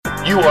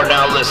You are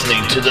now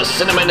listening to the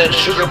Cinnamon and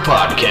Sugar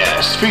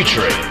Podcast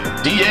featuring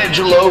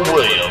D'Angelo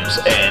Williams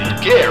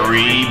and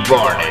Gary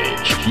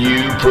Barnage.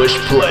 You push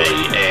play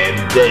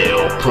and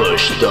they'll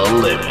push the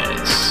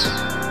limits.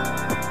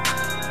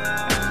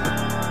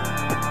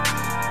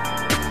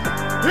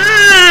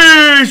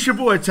 Hey, it's your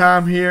boy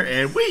Tom here,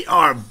 and we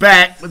are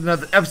back with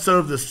another episode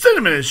of the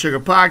Cinnamon and Sugar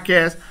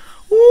Podcast.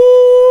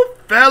 Woo,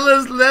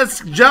 fellas, let's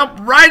jump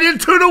right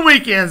into the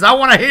weekends. I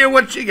want to hear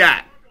what you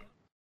got.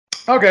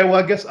 Okay, well,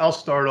 I guess I'll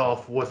start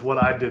off with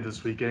what I did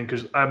this weekend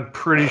because I'm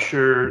pretty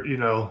sure,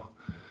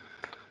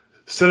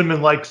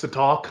 Cinnamon likes to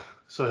talk,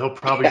 so he'll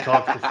probably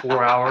talk for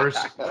 4 hours.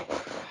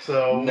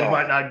 So you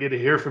might not get to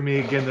hear from me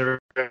again the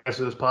rest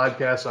of this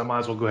podcast, so I might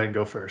as well go ahead and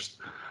go first.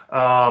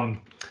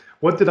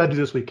 What did I do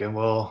this weekend?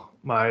 Well,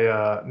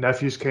 my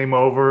nephews came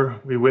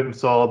over. We went and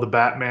saw The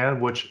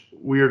Batman, which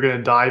we are going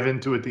to dive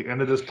into at the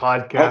end of this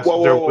podcast.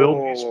 There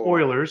will be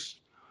spoilers.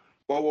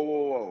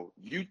 Whoa.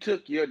 You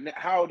took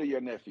how old are your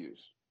nephews?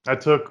 I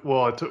took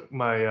my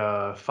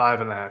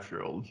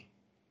 5.5-year-old.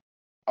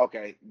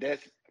 Okay,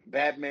 that's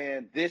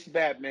Batman. This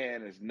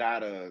Batman is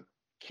not a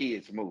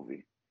kids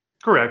movie.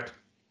 Correct.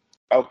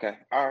 Okay,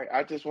 all right.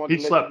 I just wanted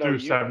he to slept let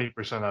you know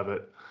through 70% of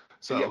it.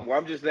 So yeah, well,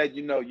 I'm just letting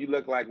you know you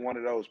look like one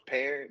of those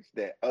parents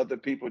that other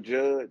people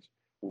judge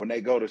when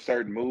they go to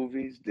certain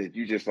movies. That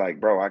you just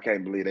like, bro, I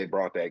can't believe they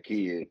brought that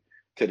kid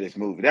to this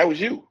movie. That was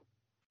you.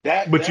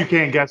 But you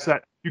can't guess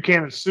that. You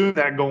can't assume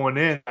that going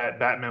in that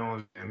Batman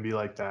was going to be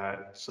like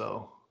that.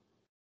 So.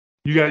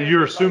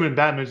 You're assuming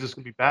Batman's just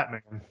gonna be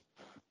Batman.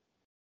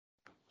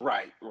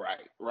 Right.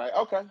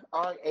 Okay,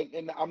 all right.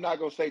 And I'm not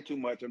gonna say too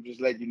much. I'm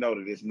just letting you know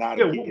that it's not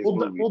a kid's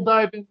movie. We'll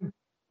dive in.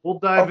 We'll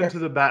dive into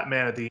the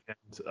Batman at the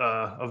end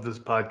of this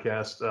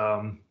podcast,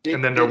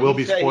 and then there will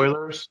be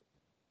spoilers.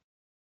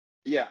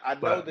 Yeah, I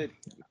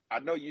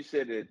know you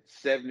said that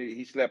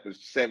he slept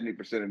with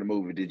 70% of the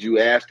movie. Did you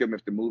ask him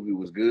if the movie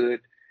was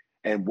good,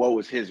 and what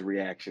was his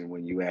reaction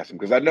when you asked him?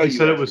 Because I know he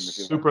said it was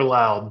super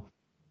loud.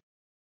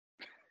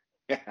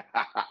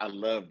 I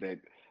love that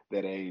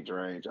age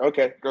range.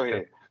 Okay, go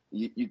ahead.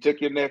 You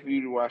took your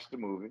nephew to watch the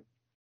movie.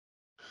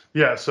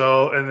 Yeah,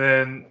 so and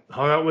then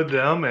hung out with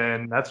them,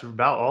 and that's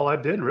about all I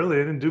did. Really,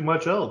 I didn't do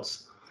much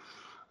else.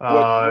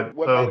 What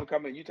made him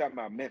come in? You talking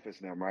about Memphis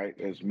now, right?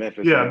 It was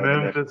Memphis. Yeah,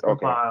 Memphis.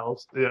 Okay.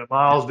 Miles. Yeah,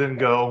 Miles didn't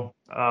go.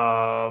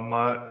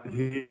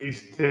 He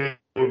stayed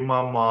with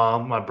my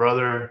mom, my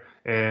brother,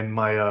 and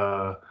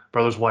my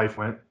brother's wife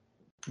went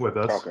with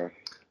us. Okay.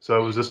 So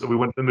it was just we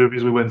went to the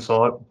movies. We went and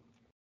saw it.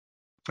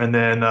 And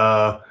then,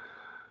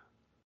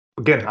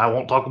 again, I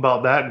won't talk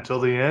about that until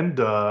the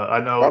end. I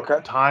know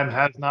Time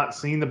has not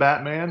seen the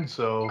Batman,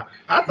 so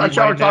I thought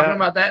y'all were talking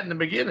about that in the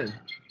beginning.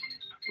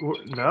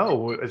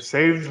 No, it's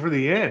saved for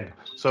the end,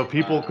 so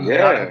people can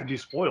not have to be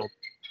spoiled.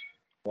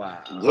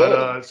 Wow.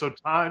 But so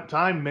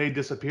time may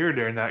disappear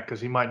during that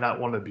because he might not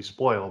want to be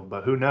spoiled.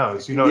 But who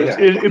knows?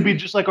 It'd be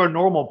just like our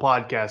normal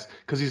podcast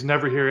because he's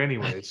never here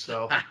anyways.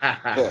 So,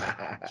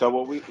 so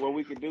what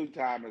we can do,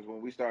 Time, is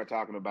when we start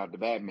talking about the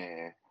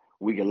Batman,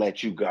 we can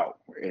let you go,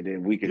 and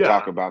then we can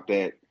talk about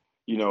that,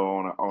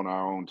 on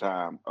our own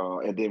time.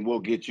 And then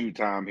we'll get you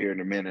time here in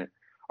a minute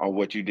on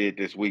what you did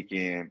this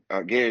weekend.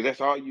 Gary,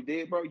 that's all you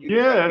did, bro?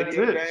 That's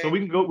it. Games? So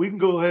we can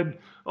go ahead.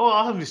 Oh,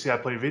 obviously I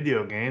play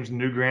video games.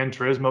 New Gran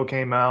Turismo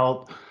came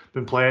out.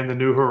 Been playing the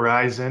new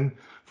Horizon,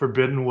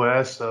 Forbidden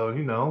West. So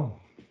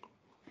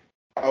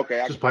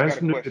Okay, just playing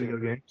some new video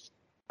games.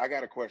 I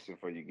got a question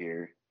for you,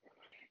 Gary.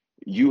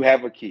 You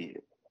have a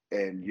kid,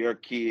 and your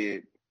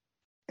kid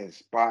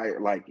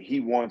inspired, like he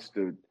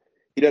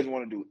doesn't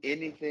want to do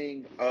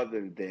anything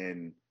other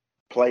than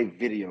play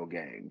video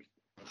games.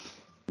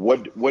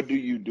 What do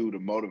you do to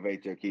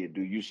motivate your kid?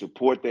 Do you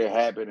support their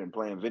habit in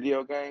playing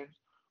video games,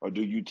 or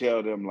do you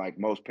tell them, like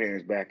most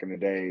parents back in the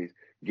days,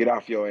 get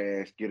off your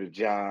ass, get a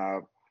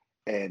job,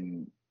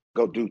 and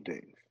go do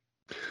things?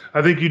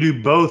 I think you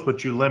do both,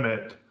 but you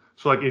limit.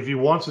 So like if he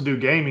wants to do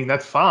gaming,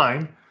 that's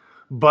fine,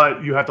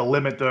 but you have to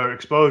limit their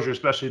exposure,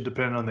 especially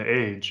depending on the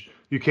age.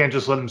 You can't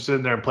just let them sit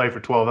in there and play for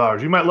 12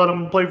 hours. You might let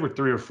them play for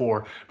 3 or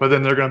 4, but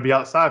then they're going to be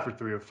outside for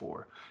 3 or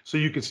 4. So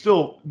you can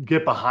still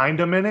get behind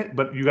them in it,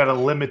 but you got to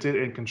limit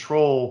it and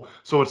control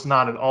so it's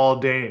not an all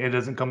day. It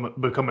doesn't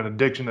become an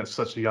addiction at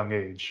such a young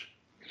age.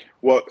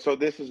 Well, so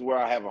this is where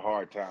I have a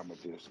hard time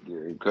with this,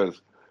 Gary,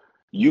 because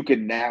you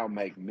can now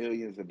make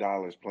millions of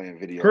dollars playing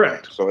video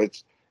games. So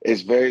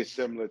it's very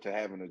similar to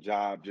having a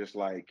job, just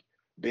like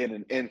being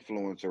an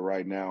influencer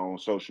right now on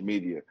social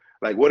media.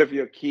 Like, what if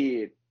your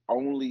kid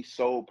only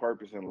sole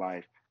purpose in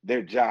life,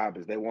 their job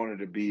is they wanted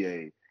to be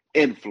a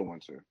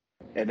influencer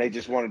and they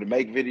just wanted to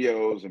make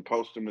videos and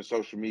post them to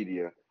social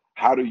media?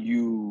 How do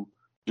you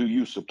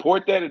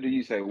support that, or do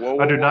you say, whoa,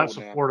 I do not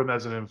support him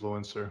as an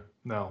influencer.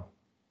 No.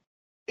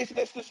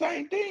 It's the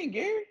same thing,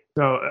 Gary.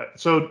 No,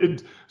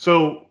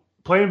 so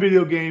playing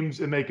video games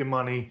and making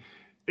money,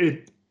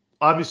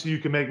 obviously you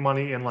can make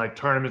money in like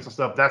tournaments and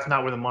stuff. That's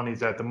not where the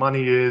money's at. The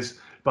money is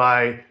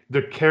by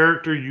the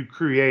character you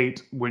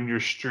create when you're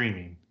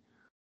streaming.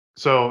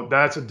 So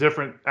that's a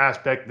different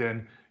aspect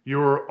than you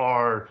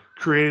are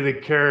creating a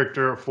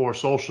character for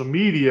social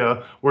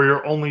media where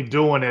you're only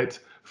doing it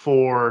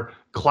for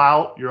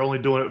clout, you're only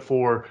doing it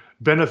for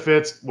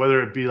benefits,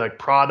 whether it be like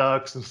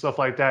products and stuff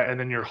like that, and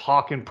then you're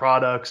hawking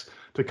products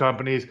to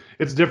companies.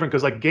 It's different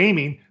because like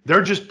gaming,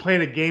 they're just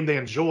playing a game they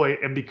enjoy,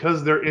 and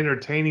because they're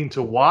entertaining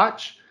to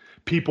watch,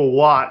 people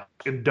watch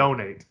and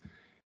donate.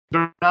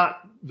 They're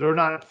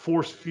not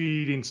force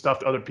feeding stuff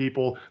to other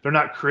people. They're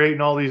not creating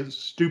all these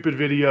stupid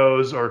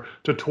videos or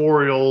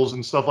tutorials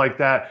and stuff like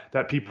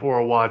that people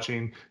are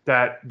watching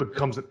that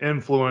becomes an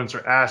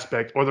influencer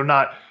aspect, or they're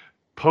not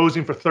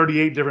posing for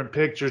 38 different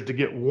pictures to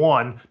get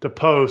one to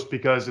post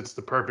because it's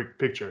the perfect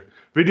picture.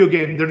 Video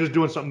game, they're just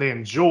doing something they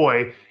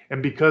enjoy,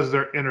 and because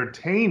they're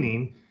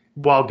entertaining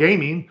while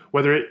gaming,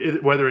 whether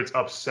it's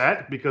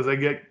upset because they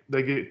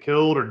get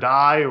killed or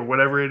die or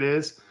whatever it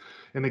is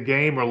in the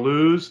game or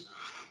lose,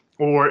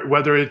 or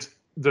whether it's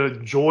the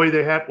joy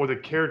they have or the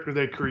character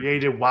they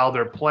created while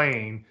they're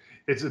playing,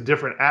 it's a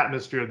different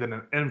atmosphere than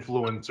an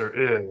influencer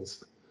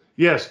is.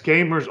 Yes,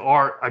 gamers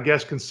are, I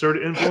guess,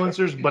 considered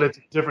influencers, but it's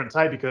a different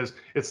type because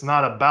it's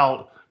not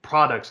about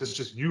products. It's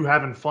just you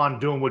having fun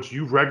doing what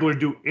you regularly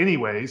do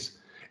anyways,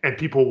 and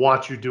people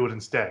watch you do it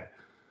instead.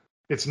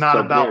 It's not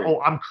about, Gary,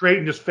 I'm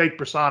creating this fake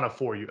persona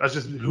for you. That's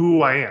just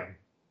who I am.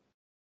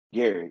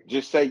 Gary,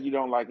 just say you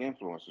don't like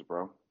influencers,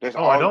 bro. That's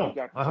all I don't. You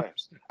got to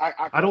say.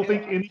 I don't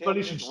think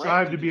anybody should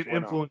strive to be an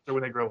influencer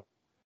when they grow up.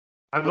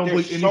 I don't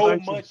believe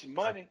anybody so much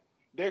money.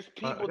 There's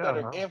people that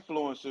are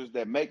influencers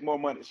that make more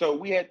money. So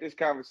we had this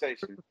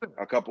conversation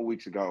a couple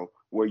weeks ago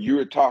where you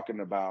were talking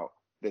about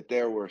that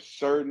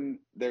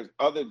there's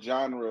other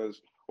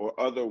genres or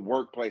other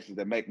workplaces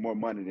that make more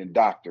money than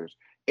doctors.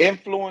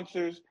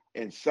 Influencers,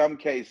 in some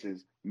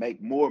cases,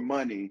 make more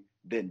money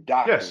than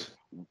doctors.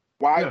 Yes.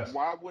 Why? Yes.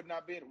 Why would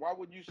not be? Why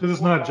would you? Because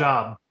it's not a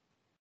job.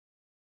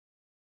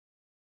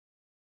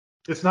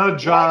 It's not a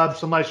job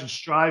somebody should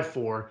strive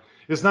for.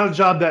 It's not a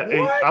job that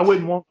I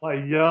wouldn't want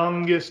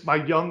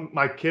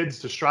my kids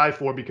to strive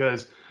for,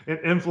 because an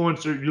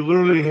influencer, you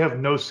literally have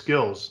no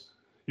skills.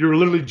 You're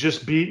literally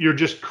you're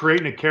just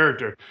creating a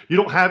character. You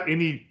don't have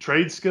any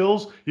trade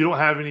skills. You don't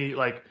have any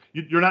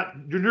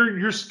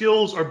your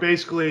skills are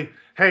basically,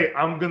 hey,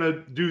 I'm going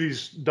to do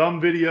these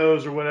dumb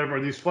videos or whatever,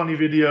 these funny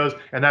videos,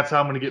 and that's how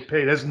I'm going to get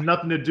paid. It has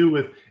nothing to do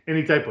with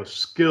any type of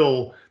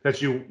skill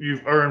that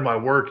you've earned by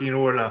working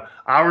or not.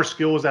 Our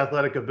skill is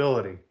athletic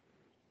ability.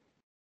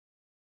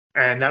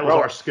 And that was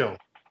our skill.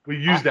 We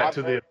used that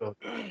to the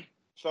ability.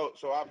 So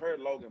I've heard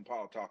Logan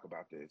Paul talk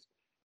about this.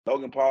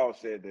 Logan Paul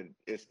said that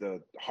it's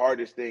the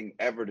hardest thing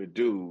ever to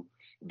do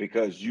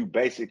because you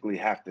basically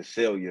have to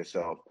sell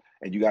yourself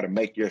and you got to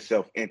make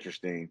yourself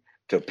interesting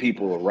to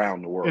people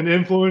around the world. An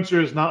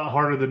influencer is not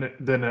harder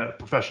than a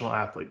professional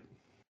athlete.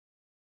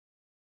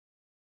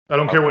 I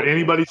don't care what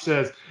anybody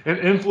says.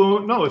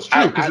 No, it's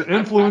true, because an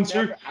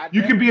influencer,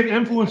 you can be an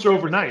influencer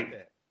overnight.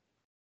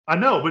 I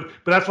know, but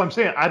that's what I'm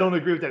saying. I don't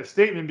agree with that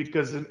statement,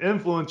 because an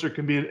influencer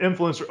can be an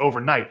influencer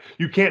overnight.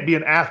 You can't be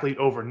an athlete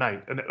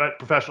overnight, a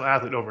professional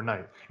athlete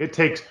overnight. It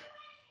takes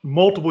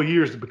multiple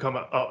years to become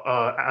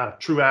a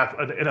true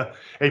athlete,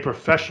 a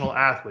professional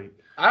athlete.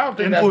 I don't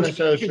think that's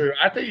necessarily true.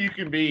 I think you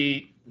can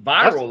be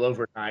viral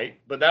overnight,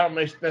 but that don't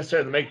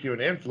necessarily make you an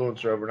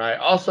influencer overnight.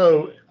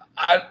 Also,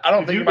 I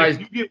don't think if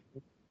you get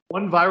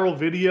one viral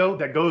video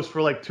that goes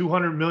for like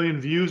 200 million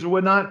views or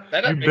whatnot,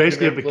 you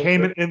basically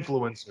became an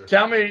influencer.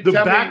 The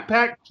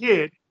backpack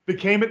kid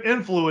became an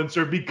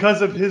influencer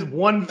because of his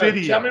one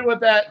video.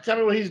 Tell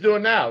me what he's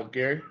doing now,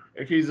 Gary.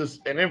 If he's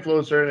an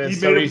influencer and he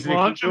made a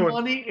bunch of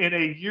money in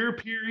a year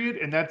period,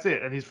 and that's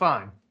it, and he's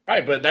fine.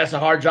 Right, but that's a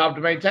hard job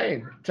to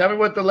maintain. Tell me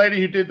what the lady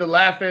who did the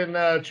laughing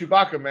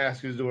Chewbacca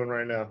mask is doing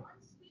right now.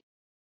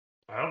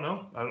 I don't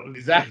know.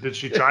 Exactly. Did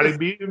she try to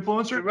be an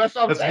influencer? That's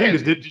the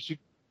thing. Did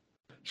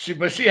she?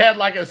 But she had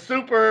like a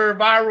super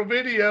viral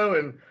video,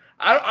 and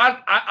I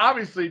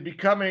obviously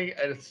becoming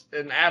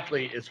an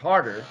athlete is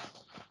harder.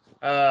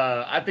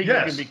 I think you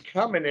can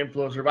become an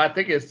influencer, but I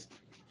think it's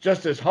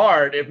just as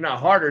hard, if not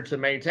harder, to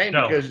maintain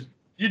because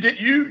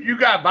you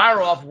got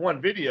viral off of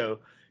one video.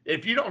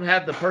 If you don't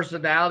have the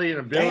personality and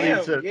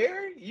ability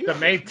to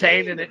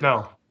maintain it,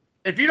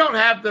 if you don't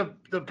have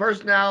the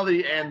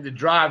personality and the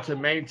drive to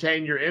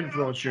maintain your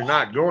influence, you're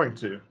not going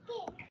to.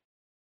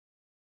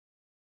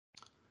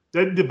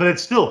 But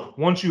it's still,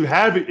 once you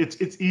have it,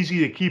 it's easy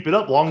to keep it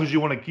up, long as you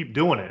want to keep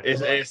doing it.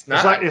 It's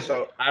not.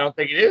 I don't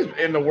think it is.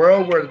 In the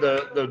world where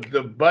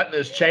the button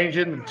is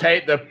changing,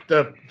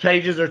 the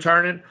pages are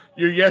turning,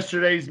 your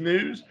yesterday's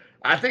news,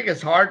 I think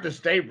it's hard to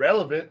stay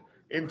relevant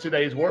in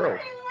today's world.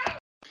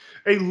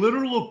 A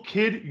literal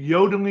kid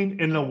yodeling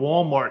in a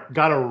Walmart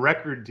got a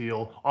record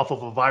deal off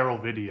of a viral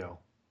video.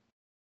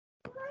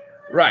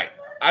 Right.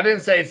 I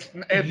didn't say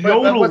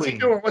but what's he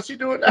doing? What's he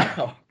doing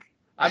now?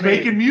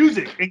 Making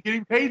music and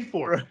getting paid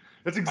for it.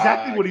 That's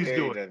exactly what he's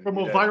doing from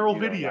a viral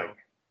video.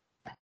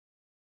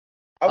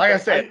 Like I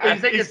said, I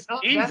think it's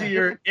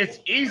easier. It's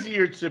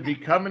easier to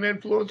become an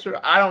influencer.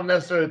 I don't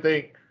necessarily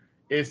think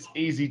it's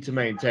easy to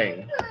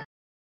maintain.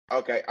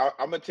 Okay, I'm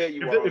gonna tell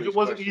you. If it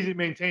wasn't easy to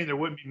maintain, there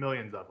wouldn't be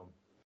millions of them.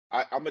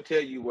 I'm gonna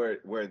tell you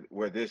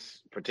where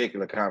this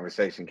particular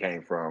conversation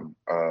came from,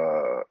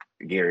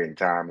 Gary and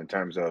Tom, in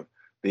terms of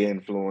the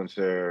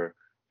influencer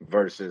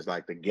versus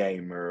like the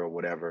gamer or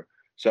whatever.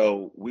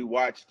 So we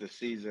watched the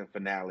season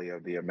finale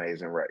of The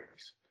Amazing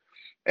Race,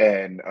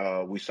 and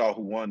we saw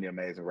who won The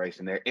Amazing Race,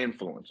 and they're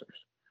influencers.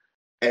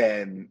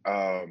 And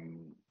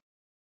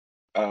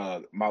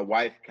my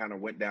wife kind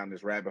of went down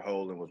this rabbit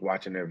hole and was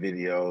watching their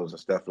videos and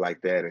stuff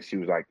like that, and she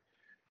was like,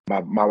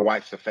 my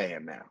wife's a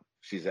fan now.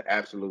 She's an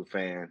absolute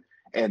fan.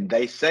 And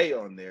they say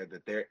on there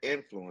that they're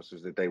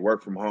influencers, that they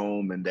work from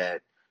home, and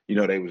that, you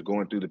know, they was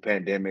going through the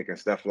pandemic and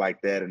stuff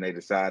like that. And they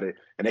decided,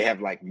 and they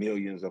have like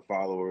millions of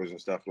followers and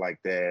stuff like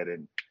that.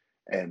 And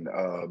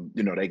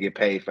you know, they get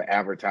paid for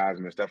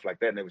advertising and stuff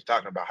like that. And they was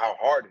talking about how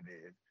hard it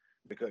is,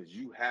 because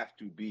you have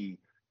to be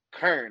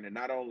current. And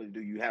not only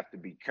do you have to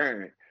be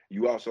current,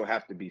 you also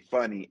have to be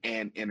funny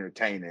and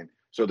entertaining.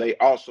 So they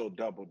also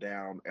double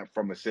down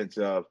from a sense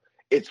of,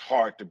 it's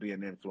hard to be an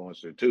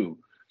influencer too.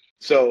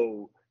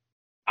 So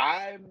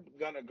I'm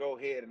going to go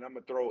ahead and I'm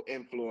going to throw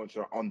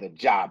influencer on the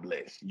job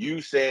list.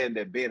 You saying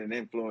that being an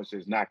influencer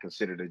is not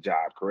considered a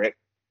job, correct?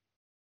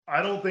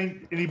 I don't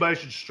think anybody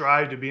should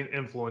strive to be an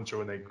influencer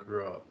when they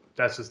grow up.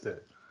 That's just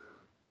it.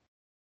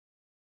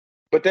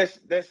 But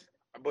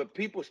but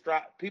people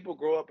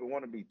grow up and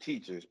want to be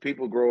teachers.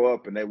 People grow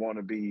up and they want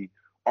to be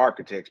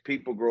architects.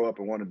 People grow up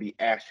and want to be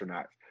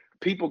astronauts.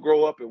 People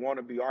grow up and want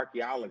to be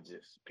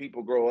archaeologists.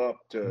 People grow up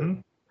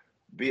to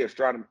be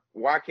astronomers.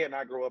 Why can't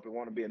I grow up and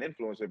want to be an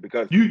influencer?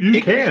 Because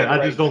you can.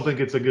 I just don't think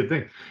it's a good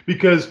thing.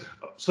 Because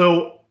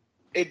so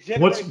it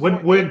when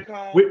the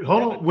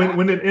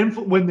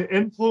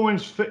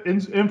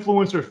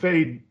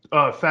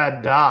influencer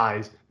fad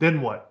dies,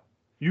 then what?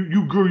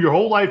 You grew your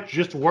whole life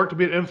just to work to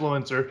be an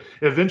influencer.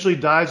 It eventually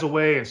dies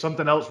away and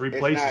something else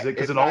replaces it,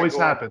 because it always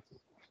happens.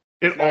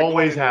 It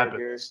always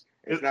happens.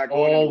 It's not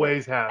going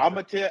always anywhere.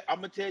 happens. I'm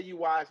gonna tell you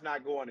why it's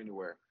not going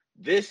anywhere.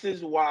 This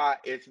is why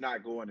it's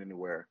not going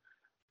anywhere.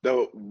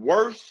 The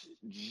worst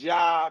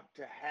job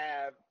to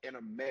have in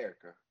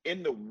America,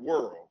 in the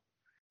world,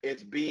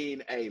 is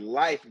being a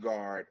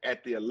lifeguard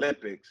at the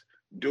Olympics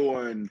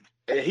and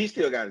he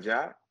still got a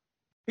job.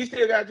 He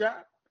still got a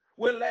job.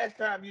 When last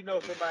time you know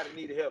somebody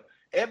needed help?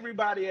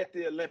 Everybody at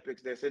the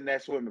Olympics that's in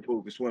that swimming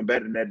pool can swim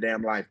better than that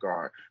damn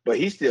lifeguard, but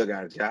he still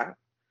got a job.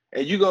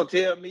 And you gonna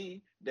tell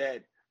me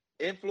that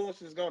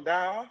influence is gonna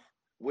die off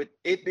with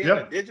it being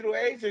a digital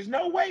age? There's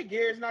no way,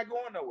 Gary. It's not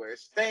going nowhere.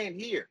 It's staying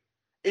here.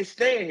 It's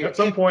staying here. At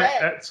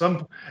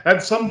some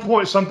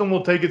point, something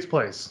will take its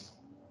place.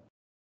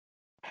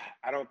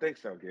 I don't think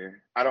so, Gary.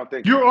 I don't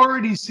think you're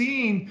already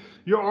seeing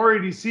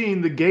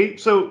the game.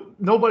 So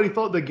nobody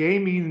thought the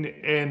gaming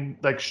and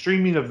like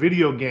streaming of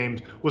video games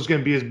was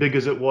going to be as big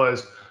as it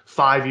was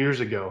 5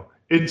 years ago.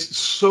 It's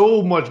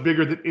so much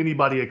bigger than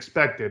anybody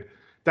expected.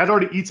 That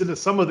already eats into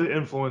some of the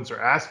influencer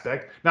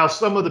aspect. Now,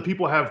 some of the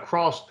people have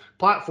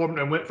cross-platform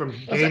and went from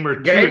gamer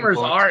to gamers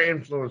are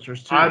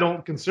influencers too. I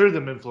don't consider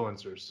them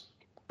influencers,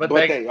 but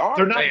they are.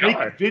 They're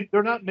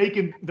not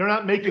making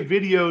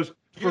videos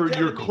for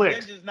your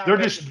clicks. They're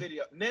just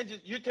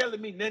Ninjas. You're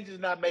telling me Ninja's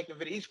not making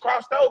videos? He's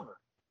crossed over.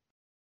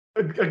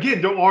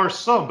 Again, there are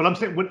some, but I'm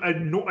saying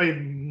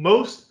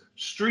most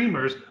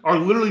streamers are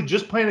literally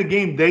just playing a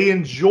game they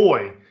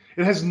enjoy.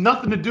 It has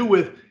nothing to do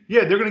with.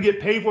 Yeah, they're going to get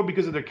paid for it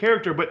because of their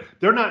character, but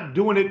they're not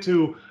doing it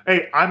to,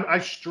 hey, I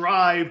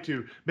strive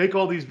to make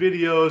all these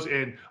videos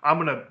and I'm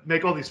going to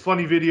make all these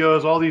funny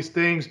videos, all these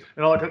things,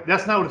 and all that.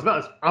 That's not what it's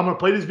about. I'm going to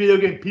play this video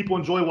game. People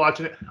enjoy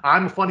watching it.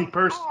 I'm a funny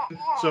person,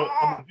 so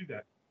I'm going to do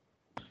that.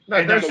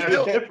 No, they're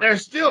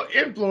still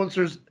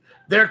influencers.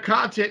 Their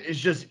content is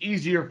just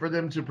easier for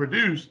them to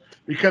produce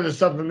because it's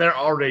something they're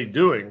already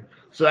doing.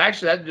 So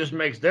actually, that just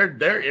makes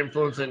their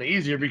influencing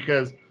easier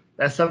because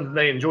that's something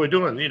they enjoy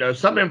doing. You know,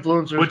 some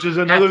influencers, which is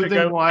another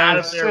thing why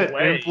I said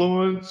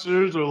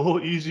influencers are a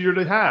little easier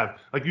to have.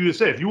 Like you just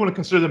said, if you want to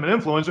consider them an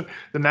influencer,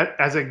 then that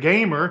as a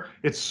gamer,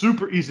 it's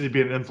super easy to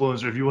be an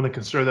influencer if you want to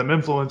consider them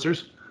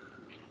influencers.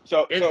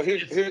 So here's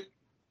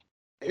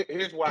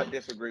why I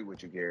disagree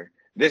with you, Gary.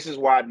 This is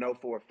why I know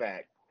for a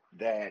fact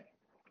that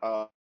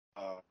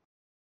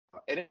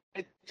and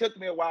it took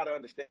me a while to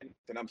understand,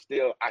 and I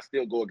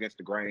still go against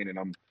the grain, and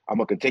I'm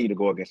gonna continue to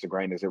go against the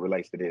grain as it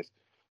relates to this.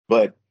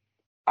 But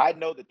I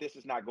know that this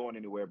is not going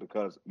anywhere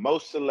because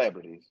most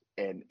celebrities,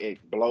 and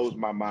it blows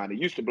my mind. It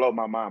used to blow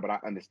my mind, but I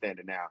understand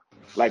it now.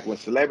 Like when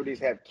celebrities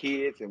have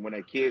kids, and when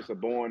their kids are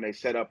born, they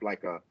set up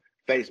like a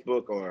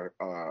Facebook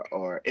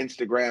or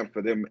Instagram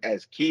for them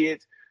as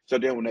kids. So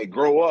then when they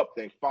grow up,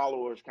 their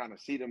followers kind of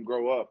see them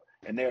grow up,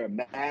 and they're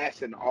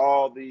amassing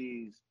all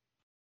these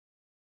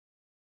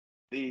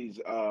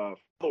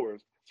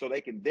followers, so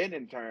they can then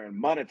in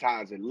turn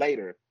monetize it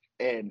later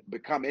and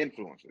become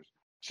influencers.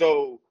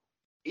 So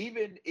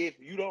even if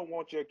you don't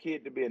want your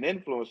kid to be an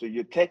influencer,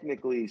 you're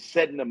technically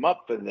setting them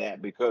up for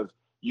that because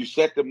you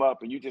set them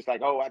up and you just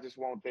like, oh, I just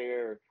want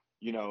their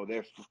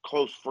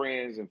close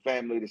friends and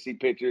family to see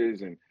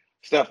pictures and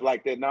stuff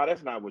like that. No,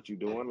 that's not what you're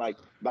doing. Like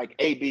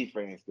AB,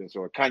 for instance,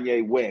 or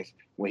Kanye West,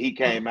 when he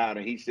came out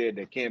and he said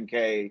that Kim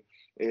K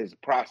is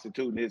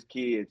prostituting his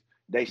kids.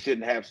 They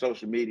shouldn't have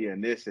social media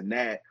and this and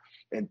that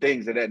and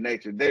things of that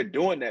nature. They're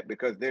doing that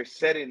because they're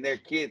setting their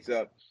kids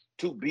up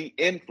to be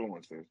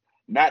influencers,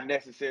 not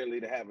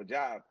necessarily to have a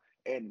job.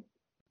 And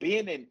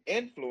being an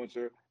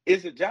influencer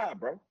is a job,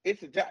 bro.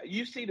 It's a job.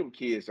 You see them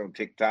kids on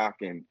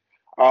TikTok and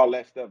all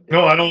that stuff.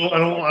 No, I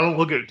don't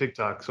look at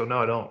TikTok, so no,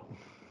 I don't.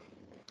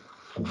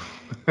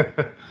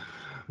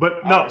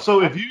 But no,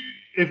 so if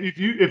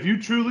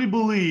you truly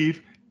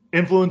believe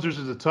influencers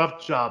is a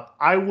tough job,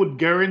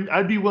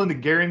 I'd be willing to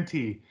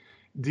guarantee,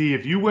 D,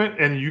 if you went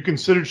and you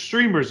considered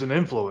streamers an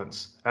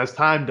influence, as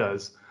time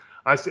does,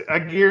 I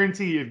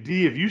guarantee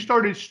if you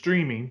started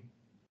streaming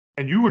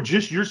and you were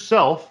just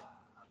yourself,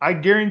 I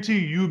guarantee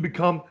you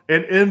become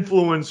an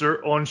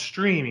influencer on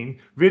streaming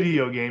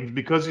video games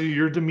because of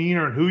your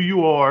demeanor and who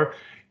you are,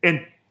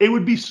 and it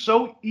would be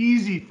so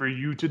easy for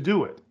you to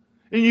do it.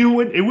 And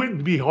it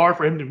wouldn't be hard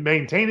for him to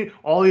maintain it.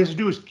 All he has to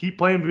do is keep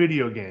playing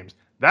video games.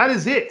 That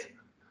is it.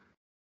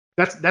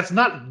 That's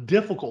not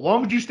difficult. As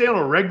long as you stay on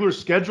a regular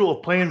schedule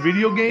of playing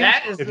video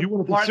games, if you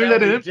want to consider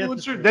that an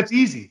influencer, that's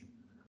easy.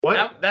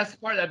 What? That's the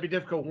part that'd be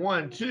difficult.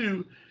 1,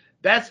 2,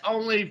 that's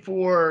only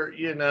for,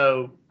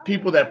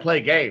 people that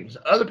play games.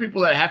 Other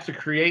people that have to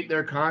create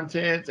their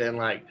content and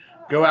like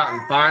go out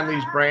and find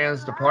these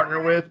brands to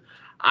partner with.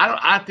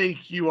 I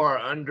think you are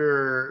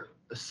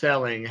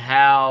underselling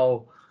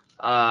how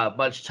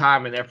much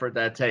time and effort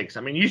that takes.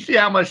 I mean, you see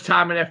how much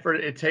time and effort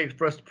it takes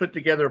for us to put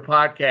together a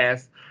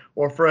podcast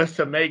or for us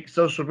to make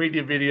social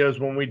media videos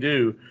when we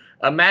do.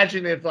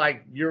 Imagine if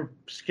like your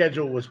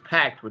schedule was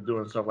packed with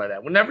doing stuff like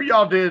that. Whenever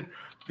y'all did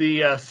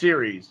the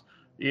series,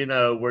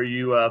 where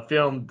you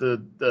filmed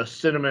the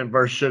cinnamon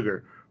versus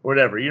sugar or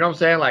whatever, you know what I'm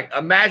saying? Like,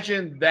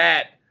 imagine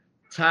that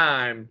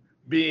time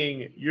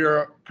being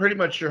pretty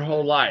much your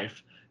whole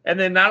life. And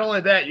then not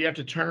only that, you have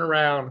to turn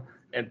around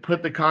and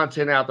put the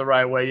content out the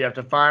right way. You have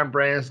to find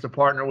brands to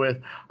partner with.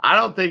 I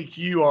don't think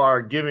you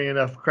are giving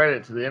enough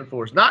credit to the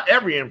influencers. Not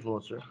every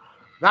influencer.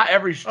 Not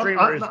every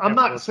streamer is. I'm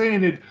not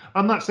saying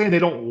they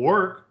don't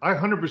work. I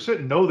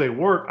 100% know they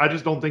work. I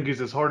just don't think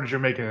it's as hard as you're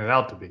making it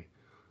out to be.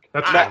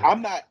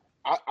 I'm not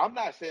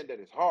saying that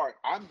it's hard.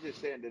 I'm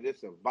just saying that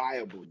it's a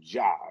viable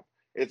job.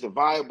 It's a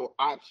viable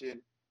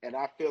option. And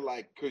I feel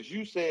like, because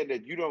you said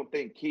that you don't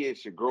think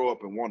kids should grow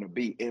up and want to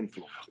be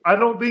influencers. I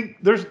don't think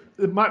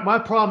my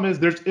problem is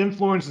there's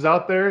influencers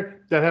out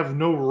there that have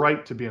no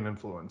right to be an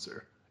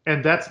influencer.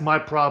 And that's my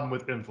problem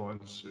with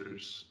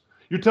influencers.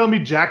 You're telling me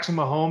Jackson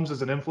Mahomes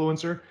is an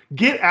influencer?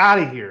 Get out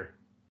of here.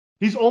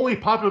 He's only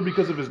popular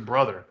because of his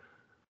brother.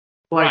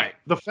 Like,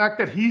 the fact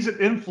that he's an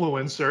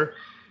influencer,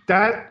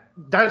 that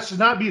should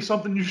not be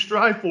something you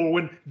strive for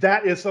when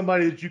that is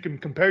somebody that you can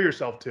compare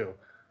yourself to.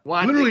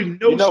 Well, literally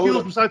no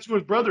skills besides who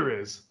his brother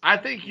is. I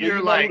think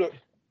you're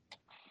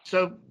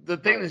so the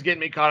thing that's getting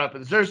me caught up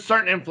is there's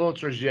certain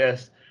influencers,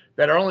 yes,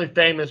 that are only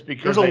famous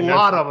because there's a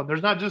lot of them.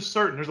 There's not just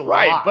certain. There's a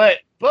lot.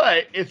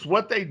 But it's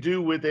what they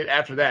do with it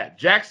after that.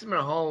 Jackson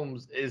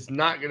Mahomes is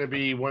not going to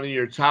be one of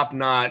your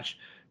top-notch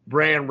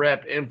brand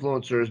rep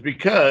influencers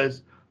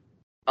because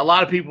a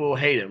lot of people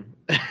hate him.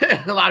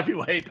 A lot of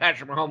people hate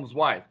Patrick Mahomes'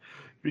 wife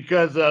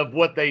because of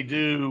what they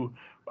do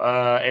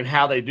and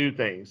how they do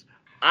things.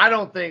 I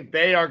don't think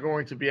they are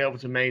going to be able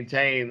to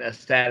maintain a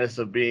status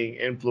of being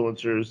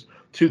influencers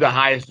to the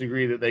highest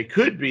degree that they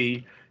could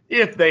be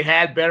if they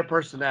had better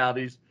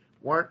personalities,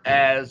 weren't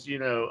as,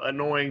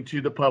 annoying to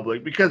the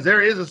public, because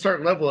there is a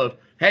certain level of,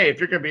 hey, if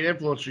you're going to be an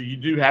influencer, you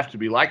do have to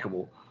be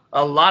likable.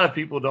 A lot of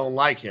people don't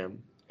like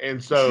him.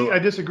 And so I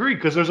disagree,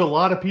 because there's a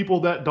lot of people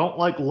that don't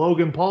like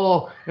Logan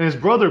Paul and his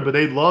brother, but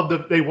they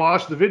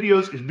watch the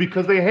videos is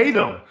because they hate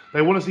him.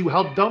 They want to see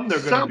how dumb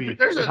they're going to be.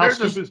 There's a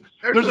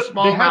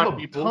small they have amount of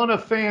people. A ton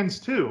of fans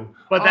too.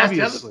 But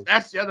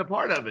that's the other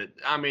part of it.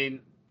 I mean,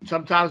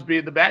 sometimes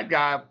being the bad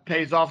guy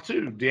pays off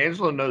too.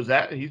 D'Angelo knows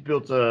that. He's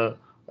built a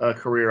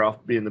career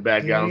off being the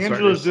bad guy.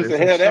 D'Angelo's just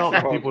himself,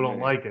 and people don't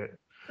like it.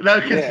 No,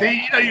 because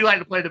see, you like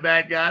to play the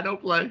bad guy. Don't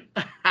play.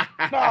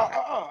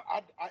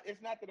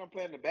 It's not that I'm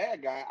playing the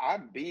bad guy.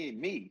 I'm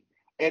being me.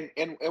 And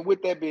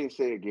with that being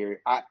said, Gary,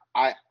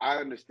 I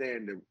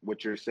understand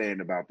what you're saying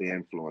about the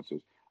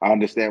influencers. I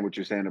understand what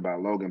you're saying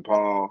about Logan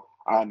Paul.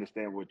 I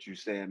understand what you're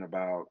saying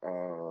about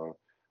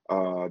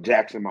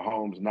Jackson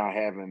Mahomes not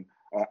having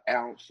an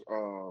ounce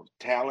of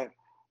talent.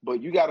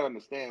 But you got to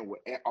understand where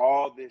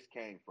all this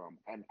came from.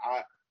 And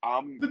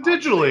I'm the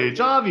digital age,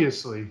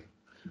 obviously.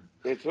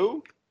 It's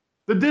who?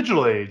 The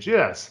digital age,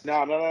 yes. No.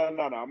 I'm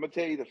going to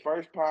tell you the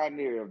first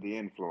pioneer of the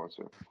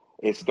influencer.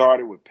 It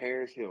started with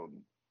Paris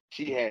Hilton.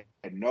 She had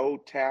no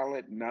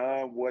talent,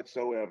 none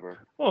whatsoever.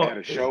 Well, had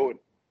a show.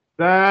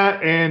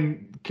 That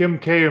and Kim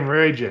K and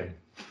Ray J.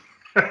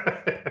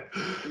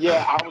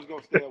 Yeah, I was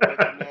going to stay away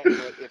from that,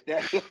 but if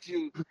that's what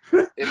you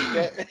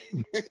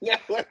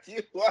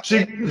want.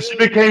 She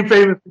became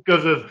famous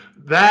because of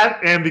that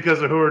and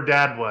because of who her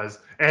dad was.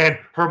 And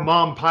her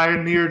mom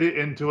pioneered it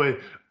into a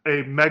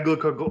mega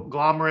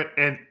conglomerate,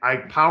 and I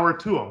power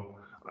to them.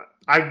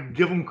 I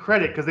give them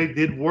credit because they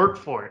did work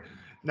for it.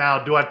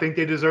 Now, do I think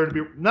they deserve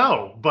to be?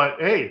 No, but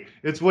hey,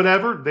 it's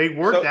whatever. They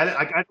worked at it.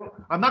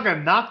 I'm not going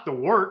to knock the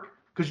work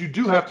because you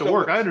do have to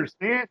work. I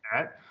understand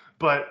that,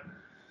 but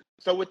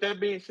so with that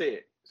being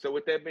said,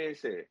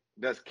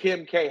 does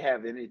Kim K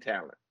have any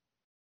talent?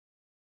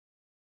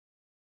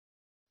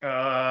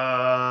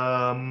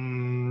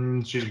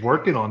 She's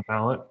working on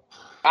talent.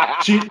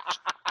 She's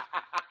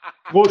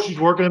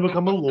working to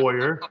become a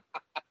lawyer.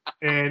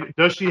 And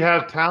does she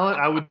have talent?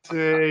 I would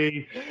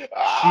say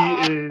she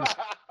is.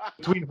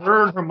 Between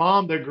her and her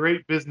mom, they're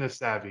great business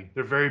savvy.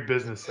 They're very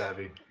business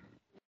savvy.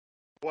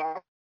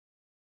 Well,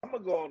 I'm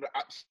gonna go on.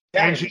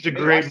 And she's a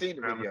great. I've seen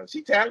the video.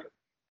 She talented.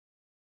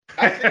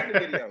 I've seen the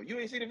video. You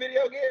ain't seen the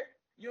video, Gary?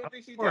 You don't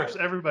think she's talented? Of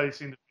course, everybody's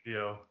seen the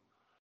video.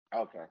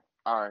 Okay.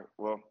 All right.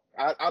 Well,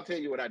 I'll tell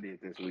you what I did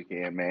this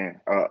weekend, man.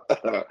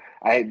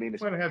 I didn't mean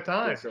to have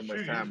time. So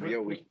much time in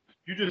your week.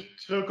 You just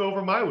took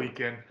over my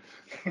weekend.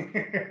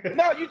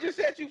 No, you just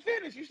said you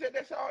finished. You said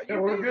that's all.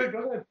 We're good.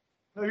 Go ahead.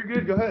 No, you're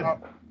good. Go ahead.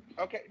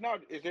 Okay. No,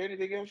 is there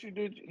anything else you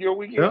do your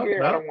weekend? No,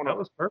 I don't want to. That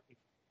was perfect.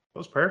 That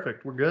was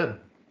perfect. We're good.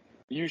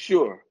 You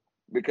sure?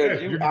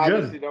 Because you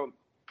obviously don't.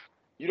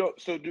 You don't.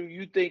 So, do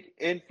you think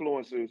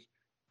influencers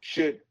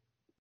should?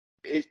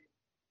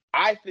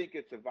 I think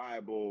it's a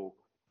viable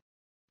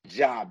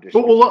job.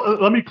 Well,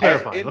 let me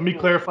clarify.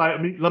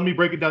 Let me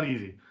break it down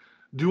easy.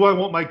 Do I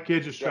want my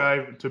kids to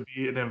strive to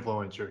be an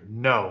influencer?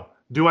 No.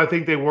 Do I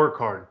think they work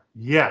hard?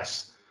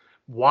 Yes.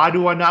 Why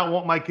do I not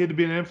want my kid to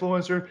be an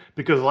influencer?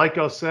 Because like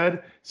I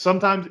said,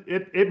 sometimes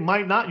it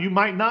might not, you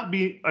might not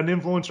be an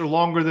influencer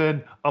longer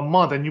than a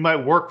month and you might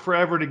work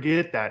forever to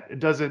get that. It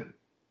doesn't,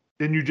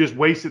 then you just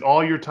wasted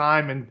all your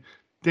time and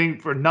think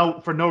for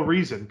no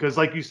reason. Because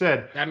like you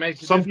said, that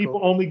makes some people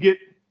only get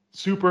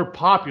super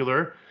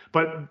popular,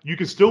 but you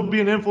can still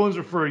be an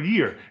influencer for a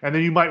year and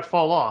then you might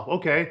fall off.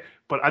 Okay.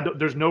 But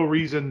there's no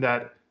reason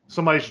that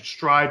somebody should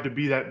strive to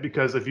be that,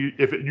 because if you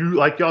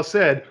like y'all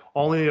said,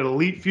 only an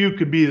elite few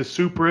could be the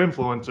super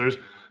influencers,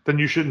 then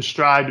you shouldn't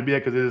strive to be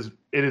that, because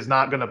it is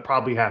not going to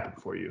probably happen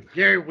for you.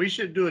 Gary, we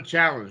should do a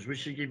challenge. We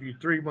should give you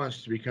 3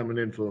 months to become an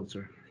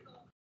influencer.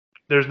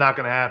 There's not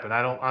going to happen.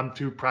 I'm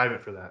too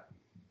private for that.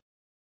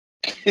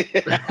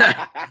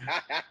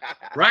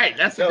 Right,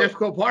 that's the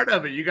difficult part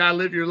of it. You gotta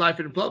live your life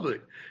in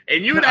public,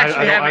 and you would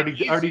actually have it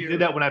easier. I already did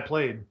that when I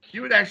played.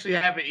 You would actually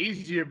have it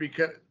easier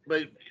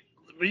but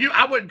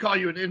I wouldn't call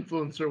you an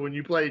influencer when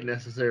you played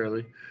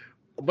necessarily.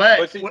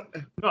 But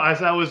no,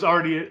 I was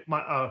already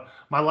my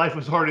life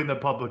was already in the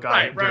public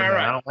eye.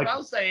 Right. What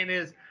I'm saying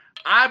is,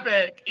 I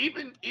bet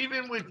even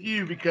with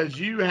you, because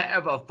you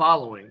have a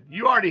following,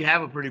 you already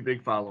have a pretty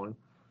big following.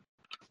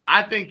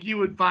 I think you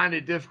would find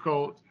it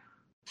difficult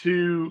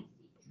to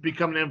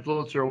become an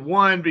influencer.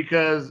 One,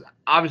 because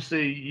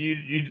obviously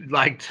you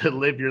like to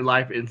live your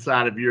life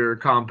inside of your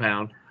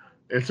compound,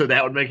 and so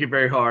that would make it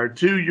very hard.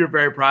 2, you're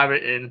very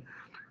private,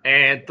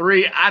 and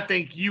 3, I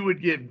think you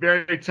would get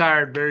very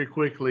tired very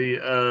quickly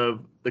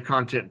of the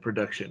content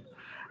production.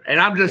 And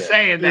I'm just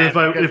saying that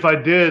if I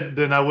did,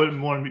 then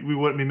we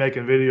wouldn't be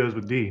making videos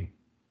with D.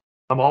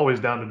 I'm always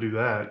down to do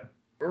that.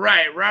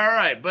 Right.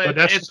 But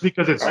that's just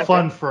because it's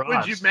fun for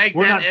us. Would you make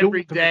that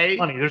every day?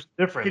 There's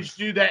a difference. Could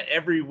you do that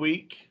every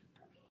week?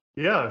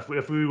 Yeah,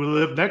 if we would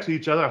live next to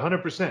each other,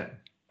 100%.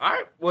 All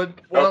right. Well,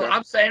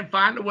 I'm saying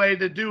find a way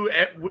to do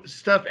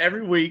stuff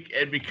every week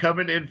and become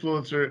an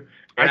influencer.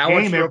 And I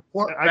want you to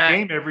report back. I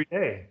game every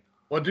day.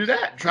 Well, do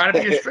that. Try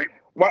to be a streamer.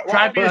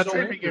 Try to be a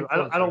streaming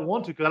influencer. I don't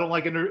want to, because I don't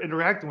like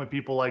interacting with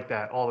people like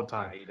that all the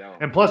time.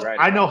 And plus,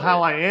 I know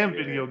how I am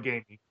video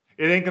gaming.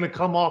 It ain't going to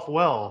come off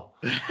well.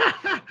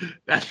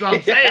 That's what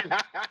I'm saying.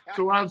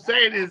 So what I'm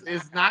saying is,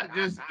 it's not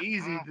just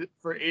easy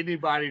for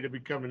anybody to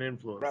become an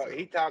influencer. Bro,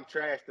 he talked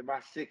trash to my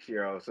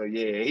 6-year-old, so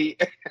yeah,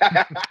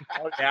 I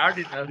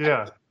already know.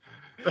 Yeah.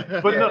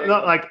 But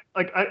no,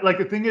 like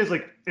the thing is,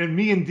 and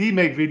me and D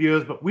make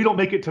videos, but we don't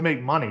make it to make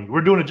money.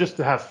 We're doing it just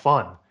to have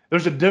fun.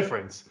 There's a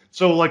difference.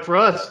 So for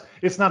us,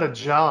 it's not a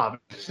job.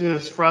 It's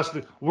just for us,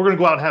 we're going to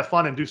go out and have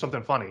fun and do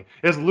something funny.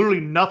 It's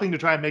literally nothing to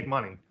try and make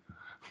money.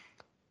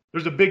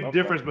 There's a big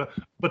difference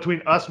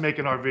between us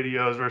making our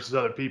videos versus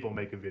other people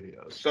making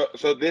videos.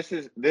 So this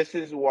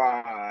is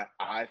why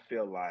I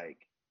feel like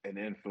an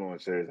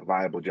influencer is a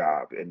viable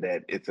job, and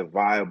that it's a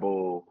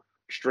viable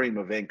stream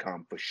of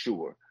income for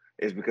sure.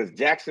 Is because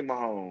Jackson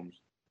Mahomes,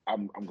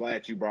 I'm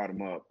glad you brought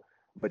him up,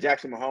 but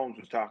Jackson Mahomes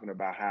was talking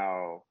about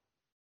how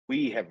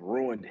we have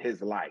ruined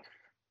his life.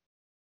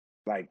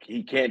 Like,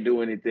 he can't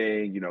do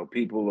anything.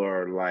 People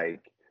are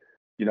like,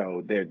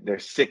 they're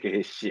sick of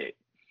his shit.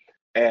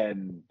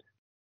 And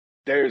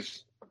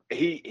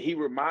he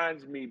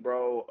reminds me,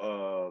 bro,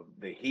 of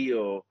the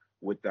heel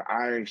with the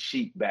iron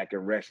sheet back in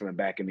wrestling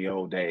back in the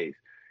old days.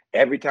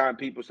 Every time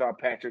people saw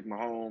Patrick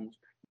Mahomes,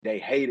 they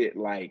hated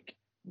like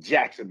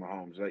Jackson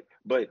Mahomes.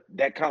 But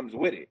that comes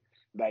with it.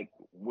 Like,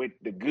 with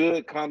the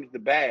good comes the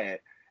bad.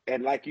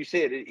 And like you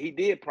said, he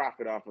did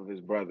profit off of his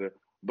brother,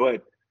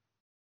 but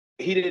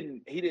he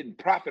didn't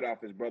profit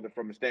off his brother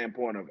from a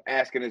standpoint of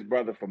asking his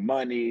brother for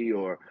money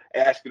or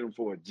asking him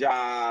for a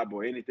job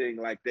or anything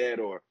like that,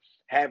 or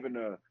having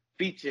to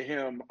feature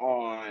him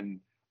on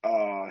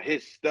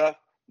his stuff,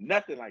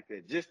 nothing like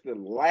that. Just the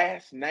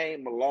last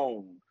name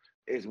alone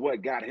is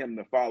what got him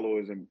the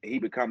followers, and he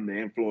become the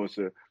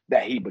influencer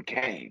that he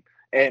became.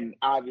 And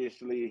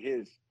obviously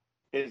his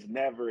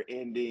never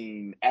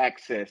ending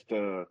access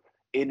to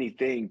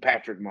anything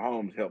Patrick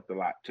Mahomes helped a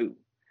lot too.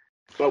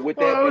 But with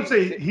that, I would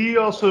say he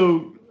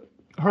also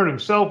hurt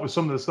himself with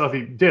some of the stuff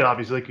he did.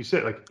 Obviously, like you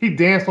said, like he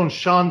danced on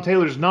Sean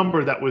Taylor's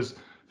number that was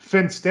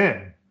fenced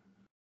in,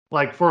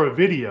 like for a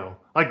video.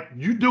 Like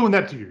you doing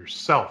that to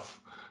yourself.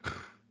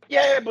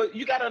 Yeah, but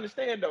you got to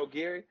understand though,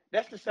 Gary.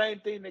 That's the same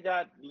thing they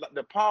got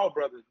the Paul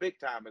brothers big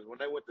timers when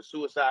they went to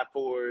Suicide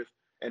Forest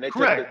and they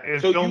correct took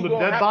and filmed the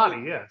dead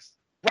body. Yes,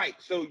 right.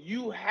 So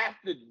you have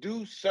to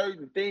do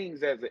certain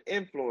things as an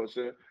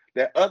influencer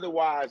that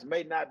otherwise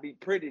may not be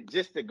pretty,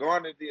 just to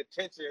garner the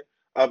attention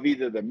of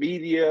either the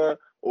media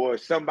or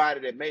somebody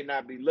that may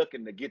not be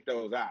looking to get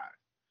those eyes.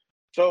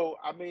 So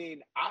I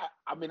mean,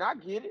 I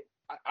get it.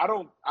 I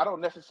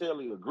don't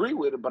necessarily agree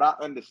with it, but I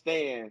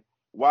understand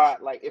why.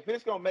 Like, if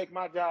it's gonna make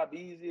my job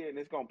easier and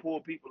it's gonna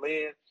pull people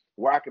in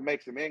where I can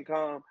make some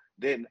income,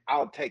 then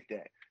I'll take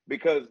that.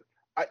 Because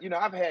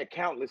I've had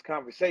countless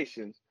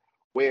conversations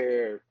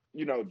where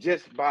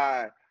just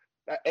by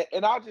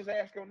and I'll just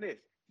ask on this,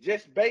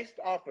 just based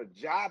off a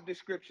job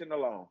description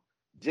alone,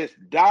 just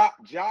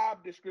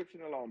job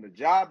description alone, the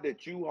job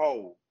that you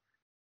hold,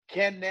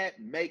 can that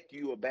make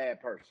you a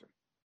bad person?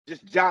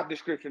 Just job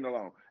description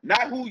alone,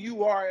 not who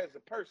you are as a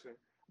person,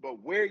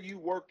 but where you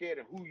work at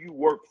and who you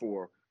work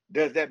for.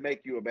 Does that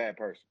make you a bad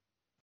person?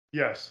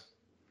 Yes.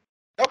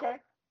 Okay.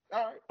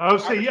 All right. I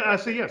would say yeah. I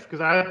say yes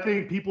because I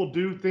think people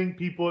do think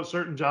people at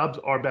certain jobs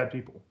are bad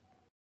people,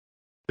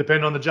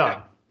 depending on the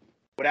job.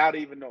 Without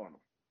even knowing them.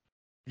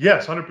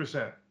 Yes,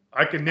 100%.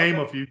 I can name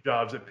a few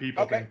jobs that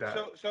people think that.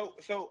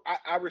 So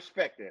I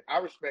respect that. I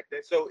respect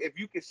that. So if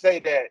you could say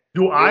that.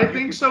 Do I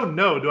think so?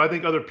 No. Do I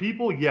think other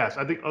people? Yes.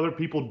 I think other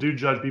people do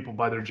judge people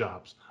by their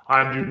jobs.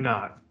 I do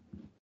not.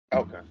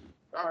 Okay.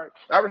 All right.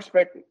 I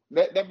respect it.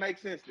 That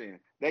makes sense then.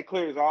 That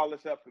clears all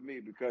this up for me,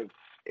 because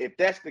if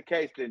that's the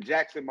case, then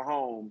Jackson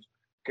Mahomes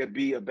could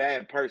be a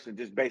bad person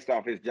just based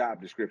off his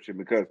job description,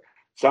 because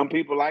some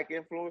people like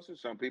influencers,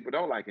 some people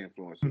don't like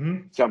influencers.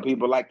 Mm-hmm. Some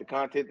people like the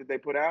content that they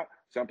put out.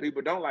 Some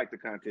people don't like the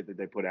content that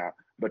they put out.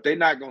 But they're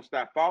not going to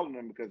stop following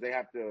them because they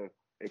have to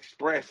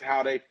express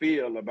how they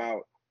feel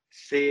about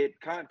said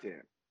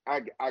content. I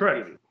get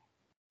it.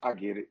 I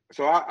get it.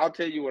 So I'll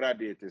tell you what I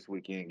did this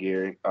weekend,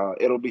 Gary.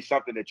 It'll be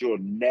something that you'll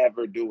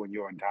never do in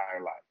your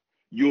entire life.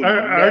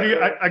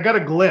 I got a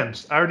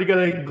glimpse. I already got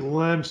a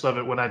glimpse of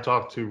it when I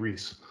talked to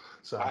Reese.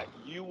 So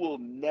you will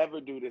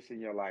never do this in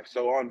your life.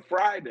 So on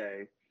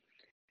Friday,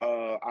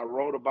 I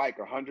rode a bike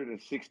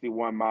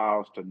 161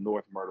 miles to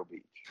North Myrtle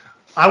Beach.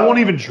 I won't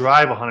even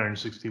drive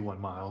 161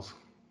 miles.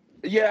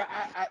 Yeah,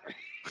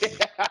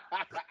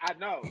 I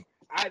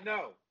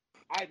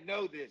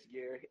know this,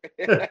 Gary.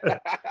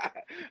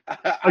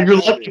 You're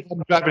lucky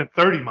I'm driving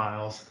 30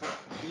 miles.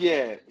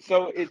 Yeah,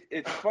 so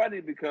it's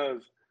funny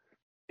because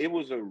it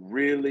was a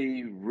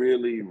really,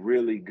 really,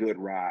 really good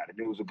ride. And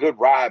it was a good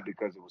ride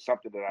because it was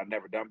something that I'd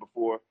never done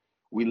before.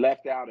 We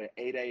left out at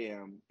 8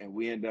 a.m. and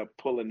we ended up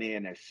pulling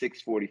in at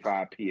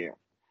 6:45 p.m.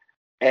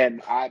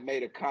 And I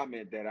made a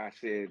comment that I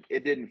said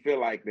it didn't feel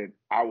like that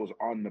I was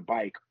on the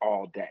bike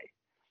all day.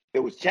 It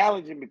was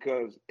challenging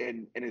because,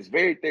 and it's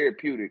very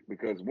therapeutic,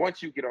 because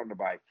once you get on the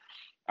bike,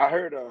 I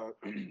heard a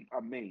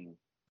meme.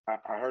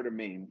 I heard a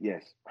meme.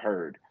 Yes,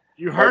 heard.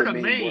 You heard a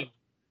meme.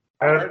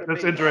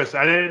 That's interesting.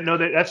 I didn't know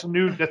that. That's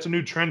a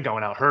new trend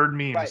going out. Herd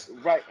memes.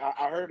 Right.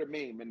 I heard a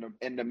meme,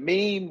 and the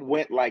meme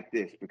went like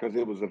this, because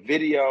it was a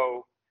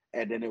video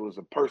and then it was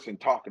a person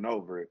talking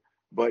over it.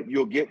 But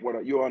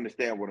you'll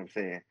understand what I'm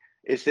saying.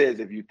 It says,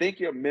 if you think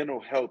your mental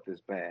health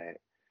is bad,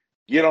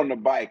 get on the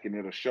bike and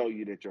it'll show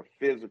you that your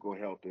physical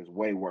health is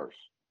way worse.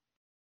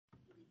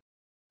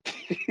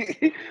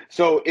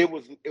 So it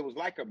was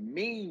like a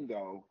meme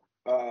though.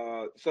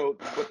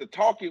 But the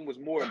talking was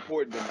more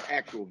important than the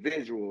actual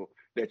visual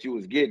that you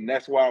was getting.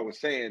 That's why I was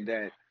saying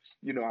that,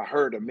 I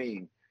heard a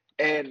meme.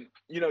 And,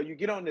 you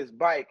get on this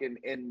bike and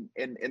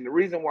the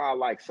reason why I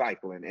like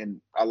cycling, and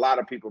a lot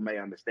of people may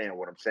understand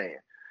what I'm saying,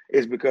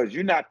 is because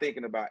you're not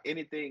thinking about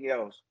anything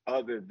else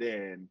other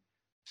than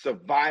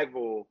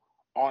survival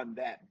on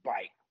that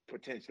bike,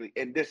 potentially.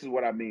 And this is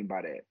what I mean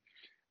by that.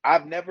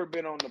 I've never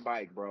been on the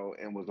bike, bro,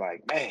 and was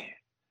like, man,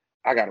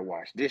 I got to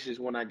wash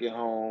dishes when I get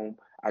home.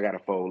 I got to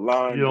fold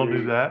laundry. You don't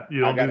do that.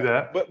 You don't do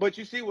that. But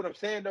you see what I'm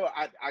saying, though?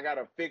 I got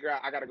to figure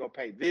out, I got to go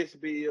pay this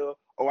bill,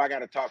 or I got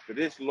to talk to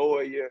this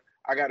lawyer.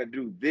 I got to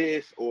do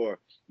this, or,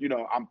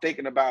 I'm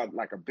thinking about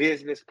like a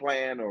business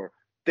plan, or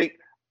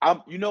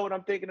you know what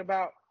I'm thinking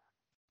about?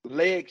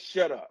 Legs,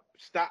 shut up.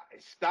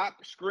 Stop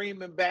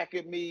screaming back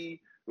at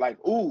me like,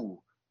 ooh,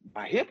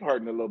 my hip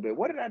hurting a little bit.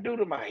 What did I do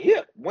to my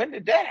hip? When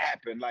did that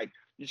happen? Like,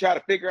 you try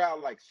to figure out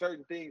like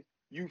certain things.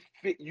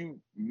 You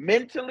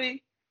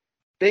mentally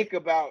think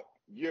about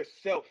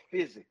yourself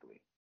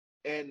physically,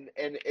 and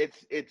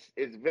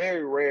it's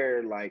very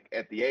rare, like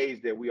at the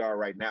age that we are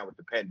right now with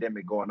the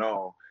pandemic going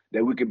on,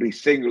 that we could be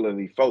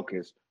singularly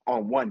focused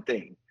on one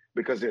thing.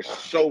 because there's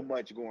so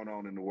much going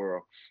on in the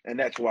world. And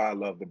that's why I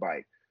love the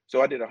bike.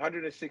 So I did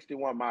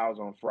 161 miles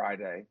on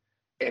Friday,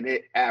 and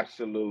it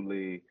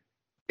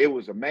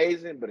was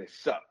amazing, but it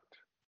sucked.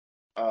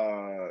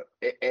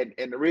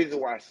 And the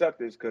reason why it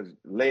sucked is because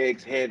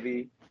legs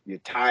heavy, you're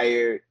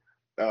tired.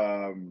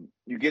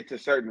 You get to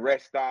certain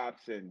rest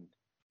stops and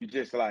you're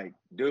just like,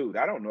 dude,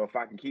 I don't know if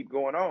I can keep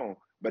going on.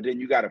 But then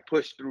you got to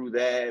push through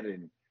that,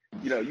 and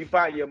you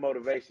find your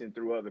motivation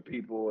through other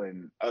people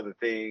and other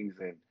things,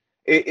 and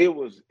it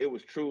was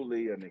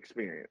truly an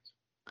experience.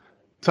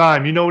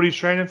 Time, you know what he's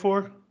training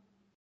for?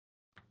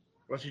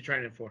 What's he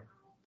training for?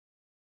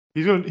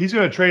 He's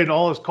gonna trade in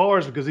all his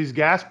cars because these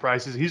gas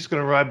prices. He's just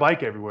gonna ride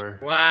bike everywhere.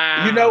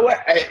 Wow. You know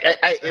what?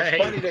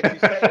 It's funny that you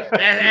say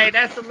that. Hey,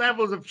 that's the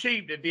levels of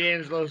cheap that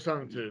D'Angelo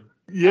sung to.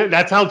 Yeah,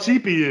 that's how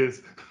cheap he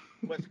is.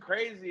 What's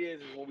crazy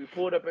is when we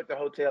pulled up at the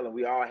hotel and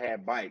we all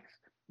had bikes,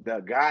 the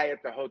guy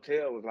at the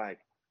hotel was like,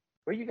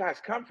 "Where you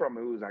guys come from?"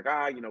 And we was like,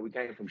 we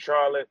came from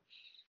Charlotte.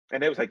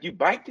 And they was like, "You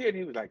biked here?" And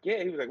he was like,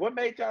 "Yeah." He was like, "What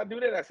made y'all do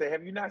that?" I said,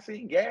 "Have you not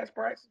seen gas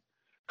prices?"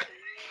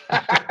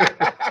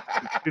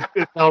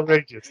 It's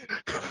outrageous.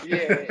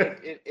 Yeah,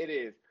 it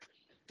is.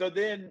 So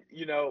then,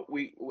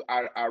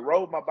 I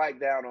rode my bike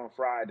down on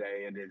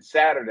Friday, and then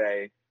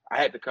Saturday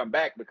I had to come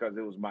back because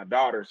it was my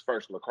daughter's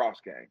first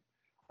lacrosse game.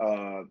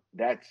 I'm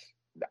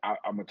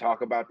gonna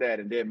talk about that.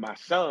 And then my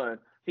son,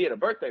 he had a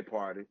birthday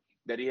party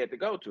that he had to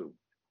go to,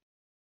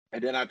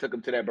 and then I took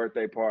him to that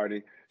birthday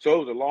party. So it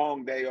was a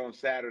long day on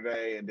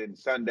Saturday, and then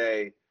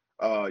Sunday,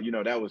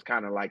 that was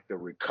kind of like the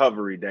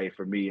recovery day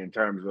for me in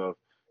terms of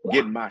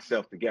getting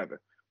myself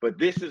together. But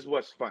this is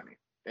what's funny,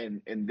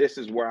 and this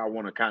is where I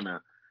want to kind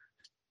of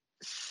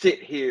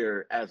sit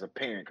here as a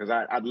parent, because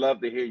I'd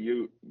love to hear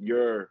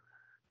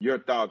your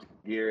thoughts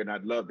here, and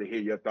I'd love to hear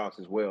your thoughts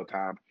as well,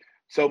 Tom.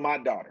 So my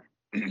daughter,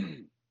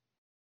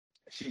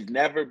 she's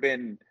never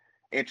been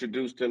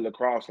introduced to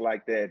lacrosse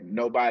like that.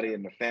 Nobody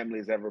in the family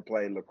has ever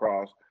played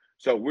lacrosse.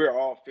 So we're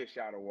all fish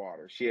out of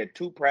water. She had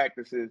 2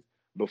 practices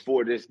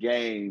before this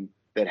game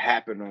that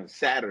happened on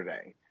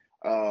Saturday.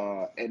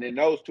 And in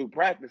those 2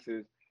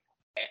 practices,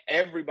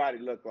 nobody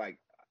looked like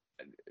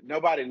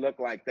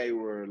they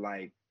were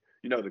like,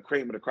 the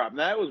cream of the crop.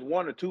 Now, there was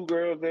 1 or 2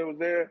 girls that was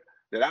there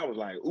that I was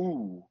like,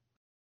 ooh,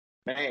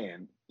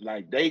 man,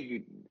 like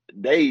they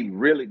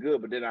really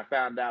good. But then I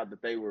found out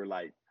that they were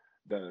like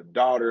the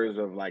daughters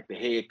of like the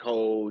head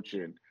coach,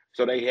 and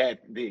so they had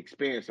the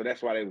experience. So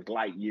that's why they was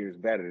light years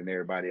better than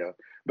everybody else.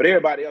 But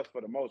everybody else,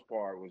 for the most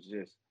part, was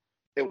just,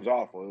 it was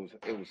awful.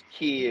 It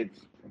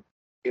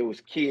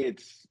was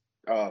kids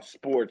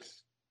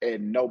sports,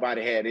 and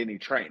nobody had any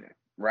training,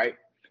 right?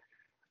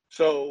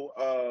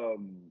 So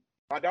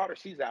my daughter,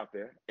 she's out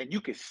there, and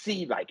you can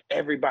see like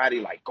everybody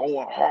like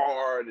going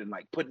hard and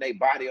like putting their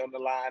body on the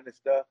line and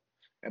stuff.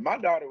 And my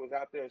daughter was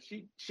out there.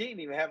 She didn't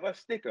even have her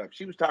stick up.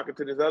 She was talking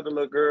to this other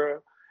little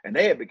girl, and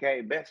they had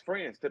became best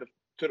friends to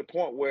the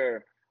point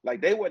where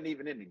like they wasn't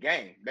even in the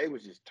game. They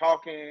was just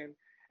talking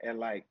and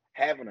like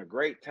having a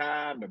great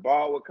time. The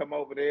ball would come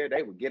over there.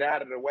 They would get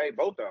out of the way.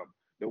 Both of them.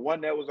 The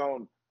one that was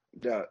on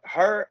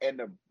her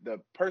and the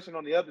person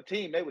on the other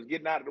team, they was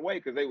getting out of the way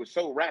because they were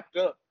so wrapped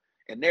up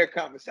in their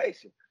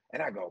conversation.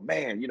 And I go,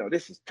 man,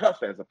 this is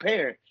tough as a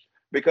parent,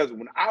 because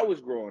when I was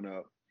growing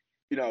up,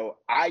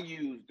 I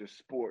used the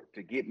sport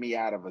to get me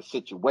out of a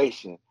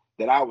situation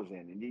that I was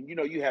in. And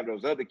then, you have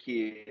those other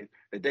kids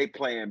that they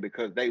playing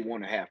because they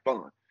want to have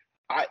fun.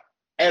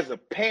 As a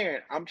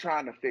parent, I'm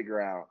trying to figure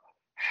out,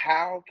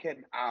 how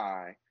can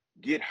I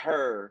get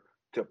her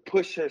to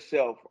push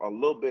herself a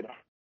little bit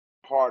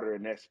harder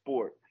in that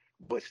sport,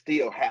 but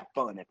still have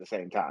fun at the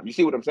same time? You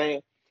see what I'm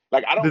saying?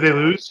 Like, I don't. Did they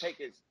lose?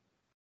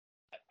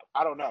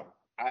 I don't know.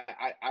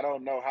 I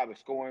don't know how the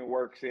scoring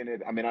works in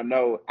it. I mean, I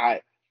know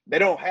they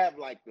don't have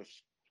like this.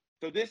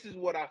 So this is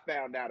what I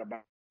found out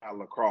about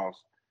lacrosse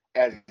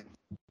as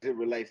it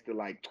relates to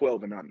like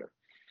 12 and under.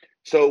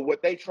 So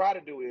what they try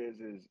to do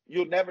is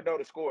you'll never know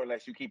the score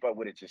unless you keep up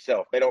with it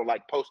yourself. They don't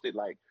like post it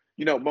like,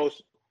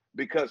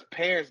 because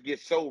parents get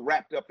so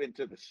wrapped up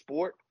into the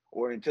sport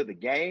or into the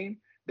game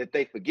that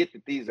they forget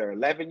that these are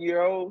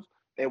 11-year-olds.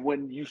 And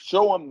when you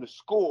show them the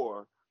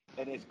score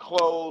and it's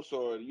close,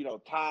 or,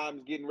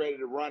 time's getting ready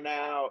to run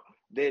out,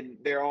 then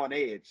they're on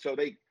edge. So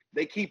they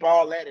keep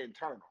all that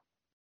internal.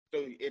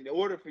 So in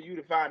order for you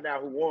to find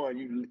out who won,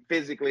 you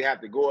physically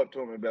have to go up to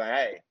them and be like,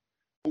 hey,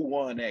 who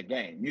won that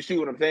game? You see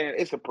what I'm saying?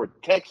 It's a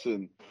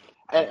protection.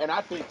 And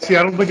I think...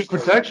 I don't think it's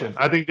protection.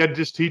 I think that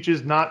just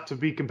teaches not to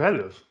be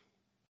competitive.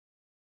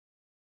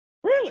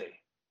 Really?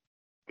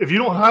 If you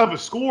don't have a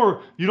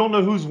score, you don't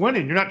know who's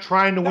winning. You're not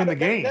trying to win the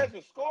game. There's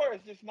a score.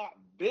 It's just not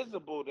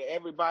visible to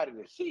everybody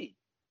to see.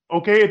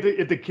 Okay,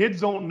 if the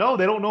kids don't know,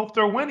 they don't know if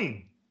they're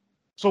winning.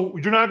 So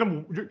you're not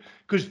going to,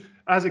 because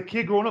as a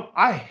kid growing up,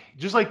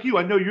 just like you,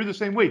 I know you're the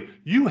same way.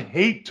 You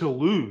hate to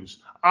lose.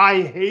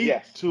 I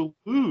hate to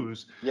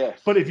lose. Yes.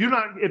 But if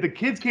the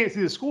kids can't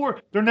see the score,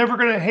 they're never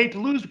going to hate to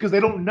lose because they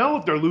don't know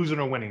if they're losing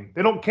or winning.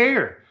 They don't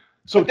care.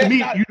 So to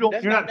me,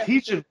 you're not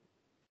teaching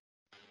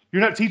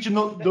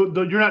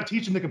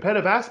the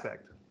competitive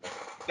aspect.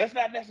 That's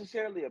not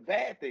necessarily a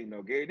bad thing,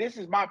 though, Gary. This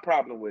is my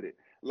problem with it.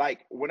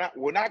 Like when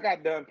I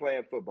got done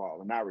playing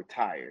football and I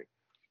retired,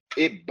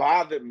 it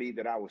bothered me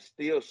that I was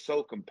still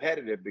so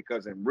competitive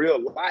because in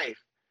real life,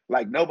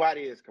 like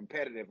nobody is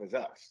competitive as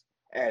us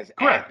as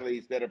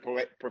athletes that have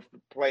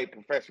played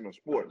professional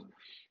sports.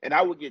 And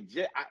I would get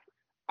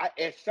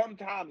and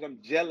sometimes I'm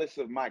jealous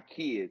of my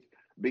kids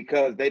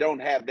because they don't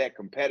have that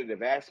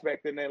competitive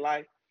aspect in their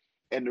life.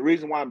 And the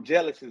reason why I'm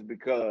jealous is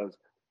because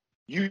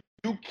you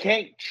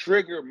can't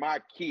trigger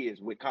my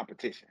kids with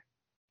competition.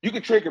 You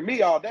can trigger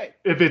me all day.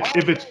 If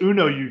it's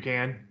Uno, you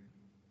can.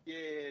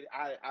 Yeah,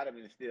 I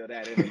didn't instill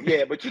that in them.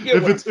 Yeah, but you get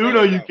if what it's I'm saying, Uno,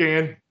 though. you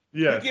can.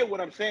 Yes. You get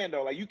what I'm saying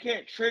though. Like you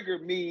can't trigger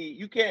me.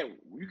 You can't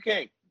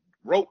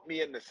rope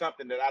me into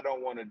something that I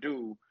don't want to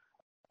do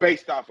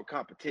based off of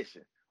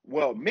competition.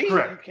 Well, me,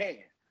 you can.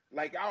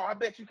 Like, oh, I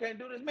bet you can't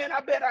do this, man. I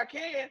bet I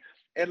can.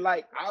 And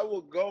like, I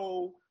will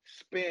go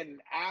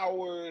spend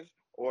hours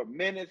or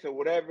minutes or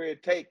whatever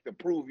it takes to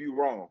prove you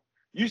wrong.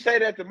 You say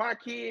that to my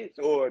kids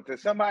or to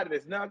somebody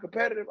that's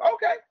non-competitive,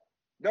 okay,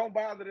 don't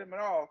bother them at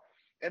all.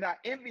 And I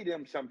envy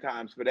them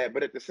sometimes for that.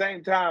 But at the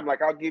same time,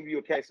 like I'll give you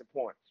a case in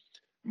point.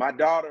 My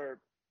daughter,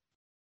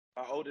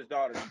 my oldest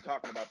daughter, she's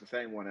talking about the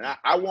same one. And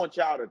I want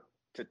y'all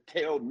to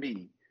tell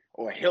me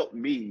or help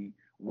me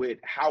with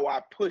how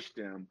I push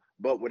them,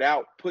 but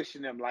without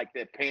pushing them like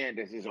that parent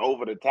that's just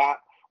over the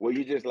top, where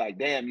you just like,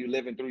 damn, you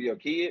living through your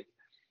kids.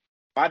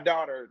 My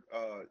daughter,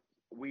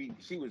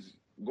 she was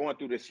going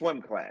through the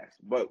swim class,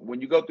 but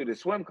when you go through the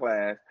swim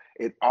class,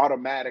 it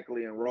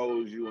automatically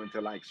enrolls you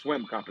into like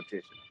swim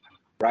competition,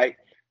 right?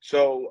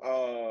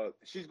 So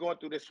she's going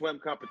through this swim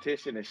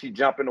competition and she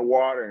jump in the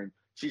water and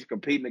she's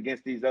competing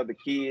against these other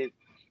kids.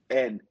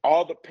 And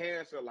all the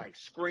parents are like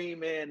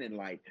screaming and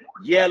like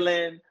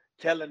yelling,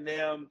 telling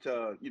them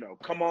to,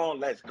 come on,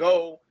 let's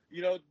go.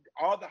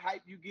 All the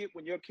hype you get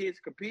when your kids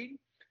compete.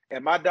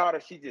 And my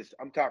daughter,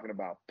 I'm talking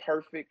about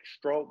perfect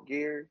stroke,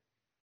 Gary.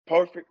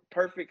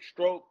 Perfect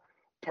stroke,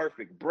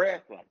 perfect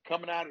breath, like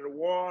coming out of the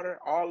water,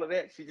 all of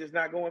that. She's just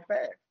not going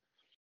fast.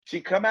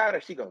 She come out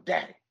and she go,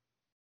 Daddy,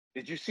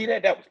 did you see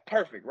that? That was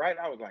perfect, right?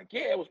 I was like,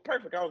 yeah, it was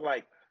perfect. I was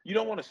like, you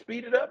don't want to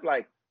speed it up?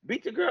 Like,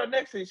 beat the girl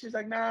next to you. She's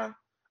like, nah,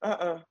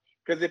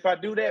 because if I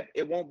do that,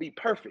 it won't be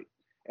perfect.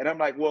 And I'm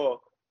like,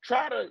 well,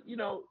 try to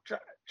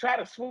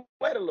sweat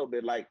a little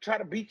bit. Like, try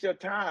to beat your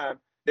time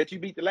that you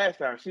beat the last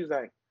time. She was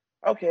like,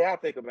 okay, I'll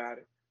think about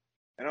it.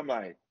 And I'm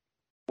like,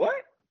 what?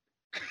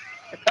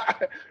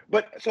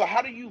 But so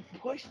how do you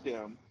push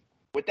them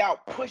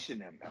without pushing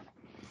them?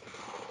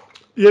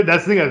 Yeah,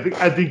 that's the thing.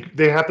 I think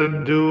they have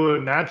to do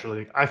it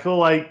naturally. I feel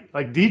like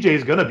DJ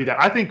is gonna be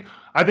that. I think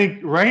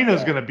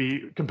Raina's gonna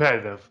be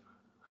competitive.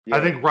 Yeah.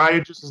 I think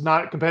Raya just is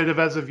not competitive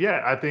as of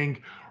yet. I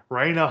think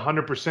Raina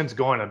 100% is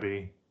going to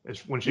be.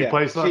 When she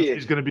plays something,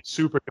 she's going to be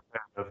super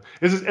competitive.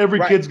 It's just every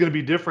kid's going to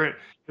be different,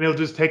 and it'll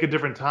just take a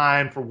different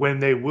time for when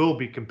they will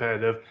be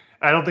competitive.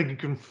 I don't think you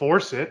can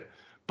force it,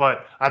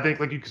 but I think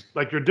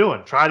like you're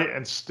doing, try to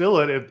instill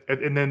it,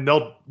 and then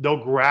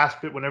they'll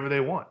grasp it whenever they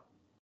want.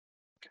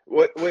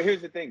 Well,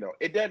 here's the thing, though.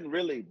 It doesn't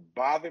really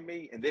bother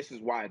me, and this is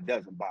why it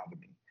doesn't bother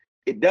me.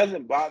 It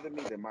doesn't bother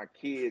me that my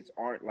kids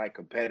aren't like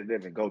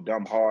competitive and go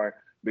dumb hard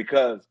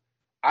because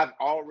I've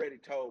already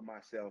told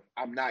myself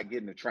I'm not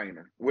getting a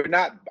trainer.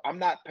 I'm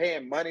not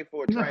paying money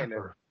for a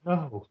trainer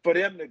for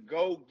them to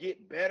go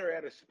get better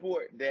at a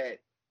sport that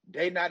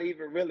they not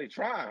even really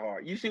trying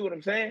hard. You see what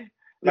I'm saying?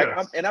 Like,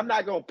 yes. I'm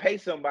not gonna pay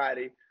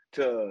somebody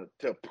to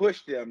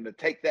push them, to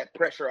take that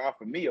pressure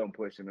off of me on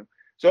pushing them.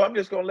 So I'm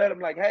just gonna let them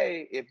like,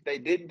 hey, if they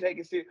didn't take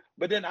it serious,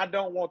 but then I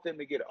don't want them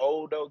to get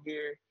old though,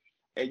 Gary.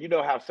 And you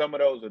know how some of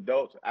those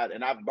adults,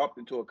 and I've bumped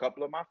into a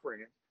couple of my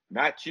friends,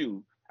 not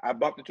you. I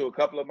bumped into a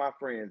couple of my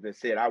friends that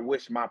said, I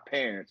wish my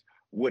parents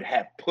would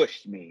have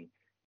pushed me.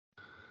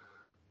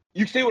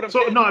 You see what I'm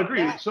saying? No, I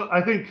agree. So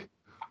I think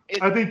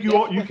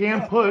you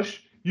can push.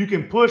 You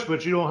can push,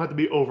 but you don't have to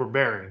be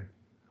overbearing.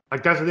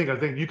 Like, that's the thing. I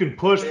think you can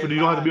push, but you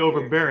don't have to be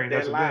overbearing.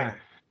 That's the thing.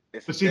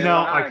 But see,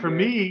 now, like, for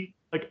me,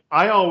 like,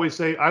 I always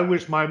say, I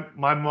wish my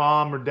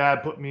mom or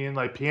dad put me in,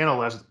 like, piano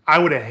lessons. I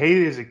would have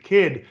hated it as a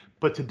kid,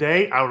 but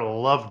today I would have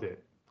loved it.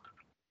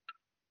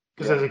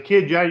 Because as a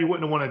kid, you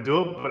wouldn't want to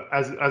do it, but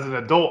as an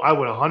adult, I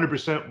would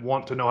 100%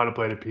 want to know how to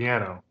play the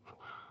piano.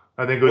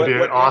 I think it would be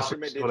an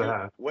awesome skill to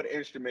have. What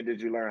instrument did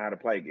you learn how to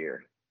play,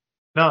 Gary?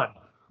 None.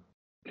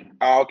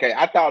 Oh, okay.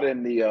 I thought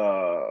in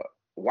the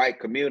white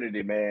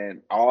community,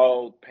 man,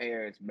 all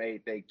parents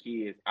made their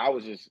kids. I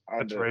was just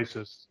under. That's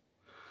racist.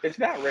 It's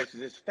not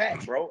racist. It's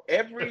fact, bro.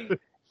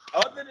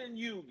 Other than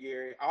you,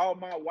 Gary, all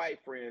my white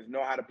friends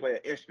know how to play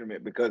an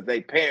instrument because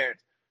they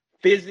parents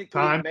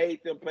physically made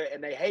them play,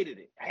 and they hated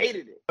it.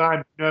 Time,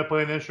 you know how to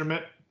play an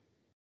instrument?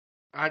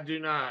 I do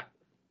not.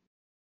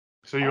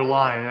 So you're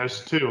lying.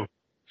 There's two.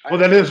 Well,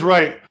 that is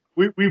right.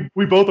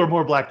 We both are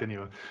more black than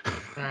you.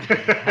 You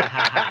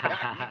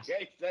can't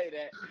say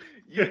that.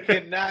 You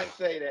cannot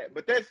say that.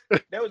 But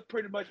that was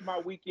pretty much my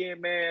weekend,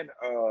 man.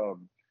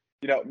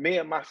 Me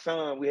and my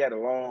son, we had a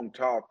long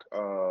talk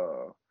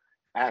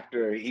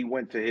after he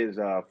went to his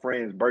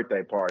friend's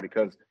birthday party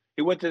because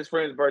He went to his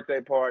friend's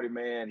birthday party,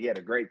 man. He had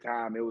a great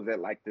time. It was at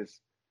like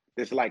this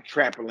like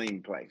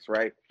trampoline place,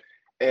 right?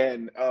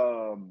 And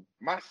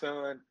my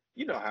son,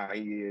 you know how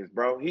he is,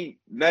 bro.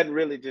 Nothing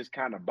really just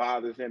kind of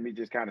bothers him. He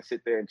just kind of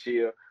sit there and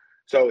chill.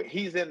 So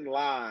he's in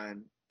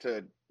line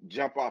to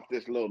jump off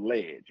this little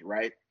ledge,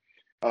 right?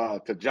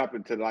 To jump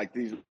into like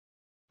these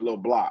little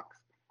blocks.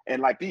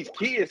 And like these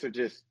kids are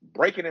just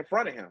breaking in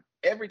front of him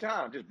every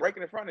time, just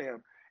breaking in front of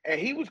him. And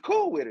he was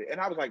cool with it. And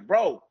I was like,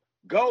 bro,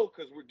 go,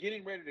 because we're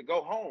getting ready to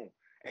go home.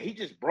 And he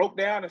just broke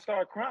down and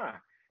started crying.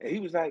 And he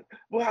was like,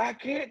 well, I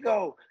can't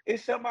go.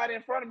 It's somebody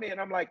in front of me. And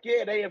I'm like,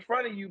 yeah, they in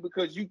front of you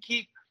because you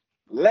keep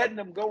letting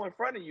them go in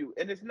front of you.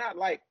 And it's not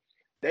like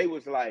they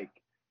was like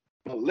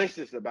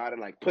malicious about it,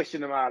 like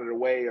pushing them out of the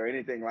way or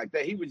anything like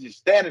that. He was just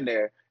standing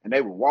there and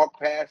they would walk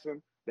past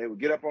him. They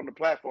would get up on the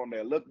platform.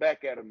 They'd look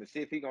back at him to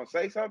see if he's going to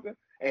say something.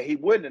 And he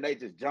wouldn't. And they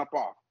just jump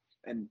off.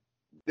 And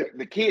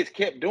the kids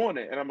kept doing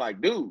it. And I'm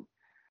like, dude,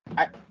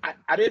 I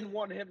didn't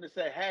want him to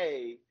say,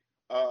 hey,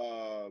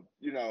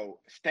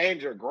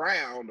 stand your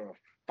ground or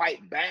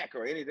fight back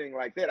or anything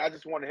like that. I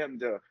just wanted him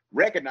to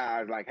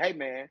recognize, like, hey,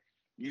 man,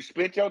 you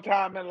spent your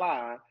time in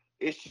line.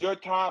 It's your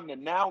time to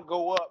now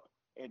go up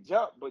and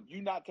jump, but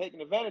you're not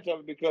taking advantage of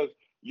it because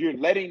you're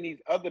letting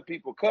these other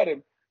people cut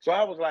him. So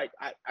I was like,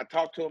 I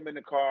talked to him in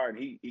the car, and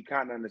he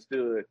kind of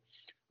understood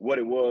what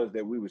it was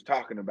that we was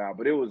talking about.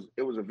 But it was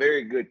a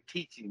very good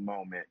teaching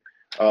moment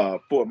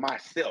for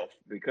myself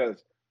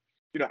because,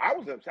 I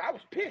was upset. I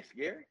was pissed,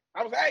 Gary.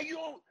 I was like, hey,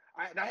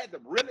 and I had to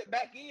reel it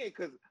back in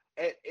because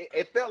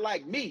it felt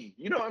like me.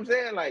 You know what I'm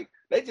saying? Like,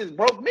 they just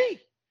broke me.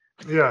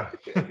 Yeah.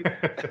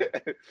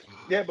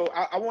 Yeah, but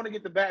I want to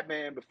get to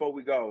Batman before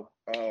we go.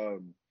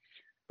 So,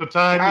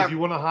 Time, if you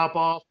want to hop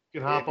off, you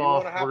can hop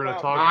off. We're going to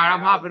talk. All right,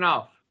 I'm hopping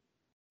off.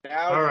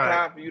 Now's the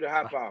time for you to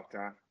hop off,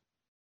 Tom.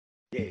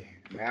 Yeah,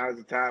 now's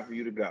the time for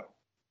you to go.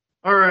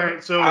 All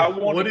right, so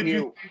what did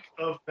you think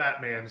of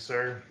Batman,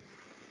 sir?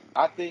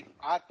 I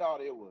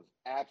thought it was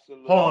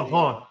absolutely... Hold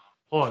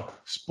on.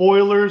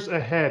 Spoilers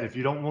ahead. If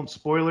you don't want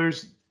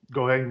spoilers,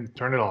 go ahead and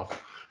turn it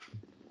off.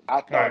 I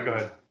thought go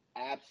ahead.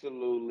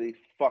 Absolutely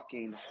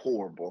fucking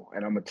horrible.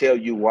 And I'm going to tell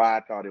you why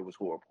I thought it was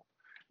horrible.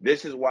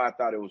 This is why I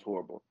thought it was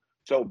horrible.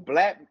 So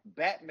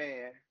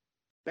Batman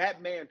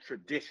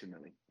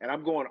traditionally, and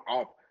I'm going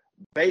off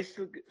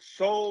basic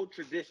soul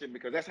tradition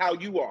because that's how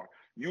you are.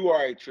 You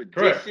are a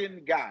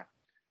tradition guy.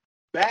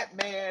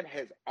 Batman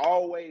has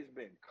always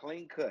been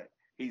clean cut.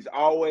 He's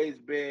always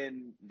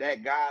been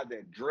that guy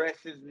that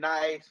dresses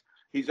nice.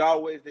 He's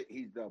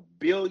the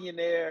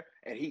billionaire,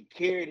 and he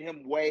carried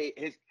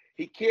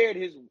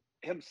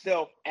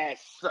himself as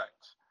such.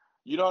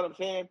 You know what I'm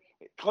saying?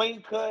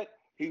 Clean cut.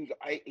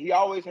 He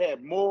always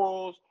had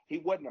morals. He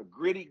wasn't a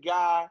gritty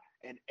guy,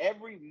 and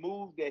every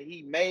move that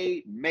he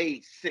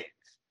made sense.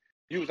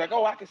 He was like,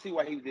 oh, I can see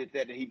why he did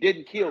that. And he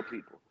didn't kill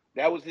people.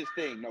 That was his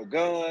thing. No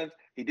guns.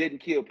 He didn't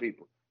kill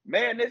people.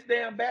 Man, this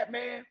damn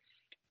Batman,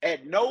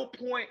 at no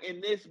point in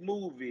this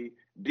movie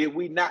did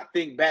we not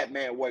think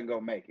Batman wasn't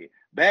going to make it.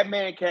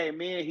 Batman came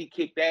in, he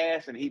kicked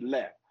ass, and he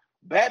left.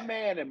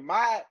 Batman, in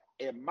my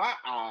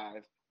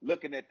eyes,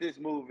 looking at this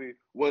movie,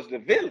 was the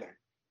villain.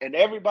 And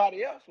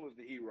everybody else was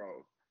the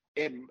hero.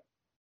 And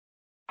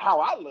how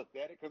I looked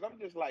at it, because I'm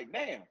just like,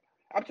 damn.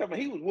 I'm talking about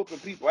he was whooping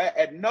people.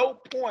 At no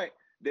point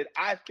did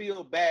I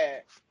feel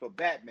bad for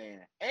Batman.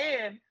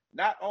 And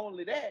not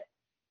only that,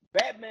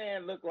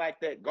 Batman looked like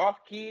that goth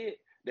kid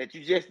that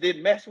you just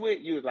didn't mess with.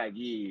 You was like,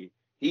 yeah,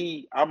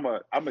 I'm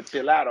a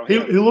chill out on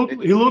him.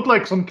 He looked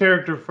like some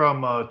character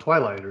from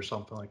Twilight or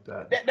something like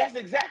that. That's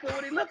exactly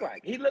what he looked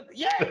like.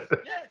 Yes.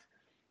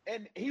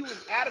 And he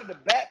was out of the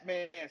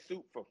Batman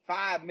suit for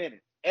 5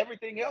 minutes.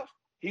 Everything else,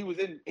 he was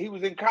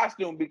in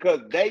costume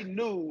because they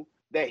knew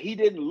that he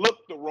didn't look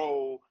the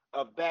role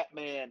of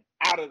Batman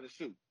out of the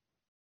suit.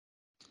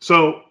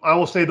 So I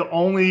will say the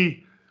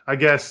only, I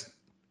guess,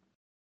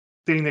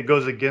 thing that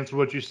goes against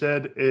what you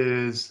said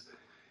is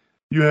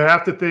you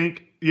have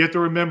to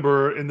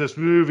remember in this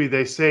movie,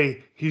 they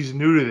say he's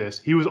new to this.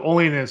 He was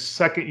only in his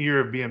second year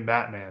of being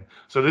Batman.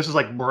 So this is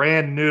like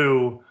brand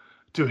new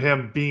to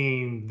him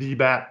being the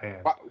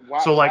Batman.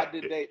 Why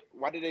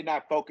did they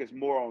not focus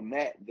more on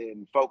that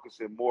than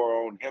focusing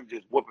more on him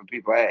just whooping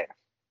people's ass?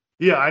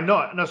 Yeah, I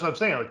know. That's what I'm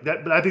saying. Like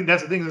that, but I think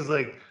that's the thing is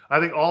like I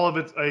think all of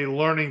it's a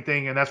learning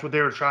thing, and that's what they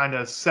were trying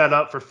to set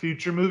up for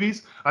future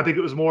movies. I think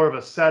it was more of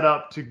a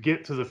setup to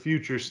get to the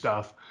future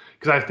stuff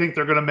because I think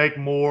they're going to make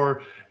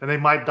more, and they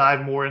might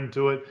dive more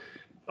into it.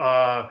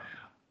 I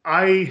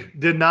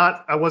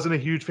wasn't a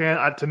huge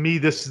fan. To me,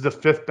 this is the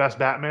 5th best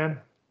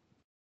Batman.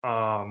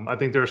 I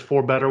think there's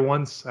 4 better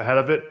ones ahead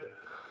of it.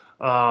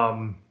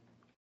 I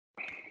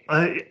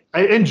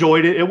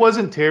enjoyed it. It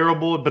wasn't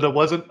terrible, but it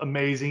wasn't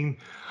amazing.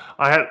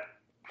 I had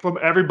from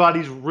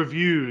everybody's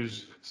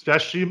reviews,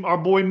 especially our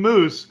boy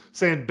Moose,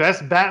 saying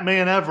best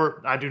Batman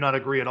ever. I do not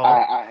agree at all.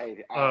 I hate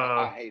it.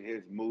 I hate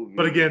his movie.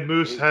 But again,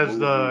 Moose has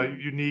the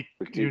unique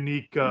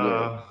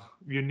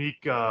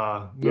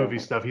movie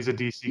stuff. He's a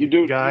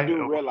DC guy. You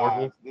do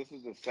realize this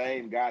is the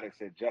same guy that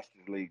said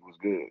Justice League was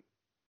good.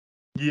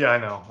 Yeah, I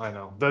know.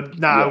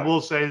 I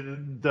will say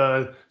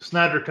the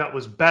Snyder cut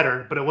was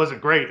better, but it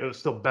wasn't great. It was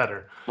still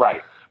better.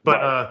 Right.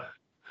 But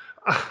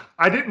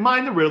I didn't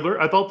mind the Riddler.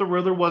 I thought the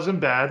Riddler wasn't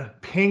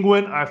bad.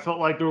 Penguin, I felt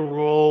like the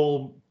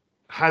role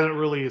hasn't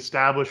really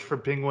established for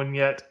Penguin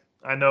yet.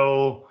 I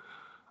know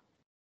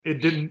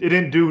it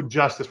didn't do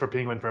justice for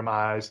Penguin for my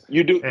eyes.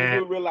 You do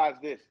realize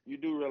this. You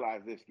do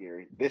realize this,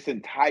 Gary. This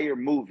entire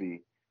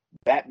movie,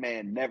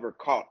 Batman never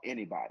caught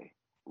anybody.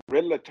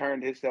 Riddler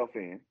turned himself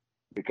in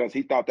because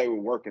he thought they were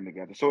working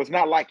together. So it's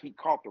not like he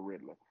caught the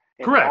Riddler.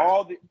 And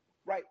correct.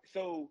 Right.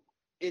 So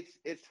it's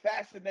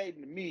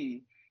fascinating to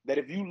me that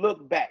if you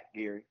look back,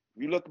 Gary,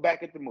 you look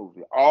back at the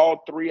movie,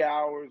 all 3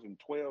 hours and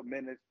 12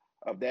 minutes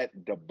of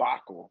that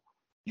debacle,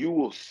 you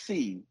will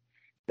see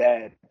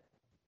that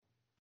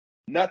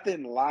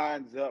nothing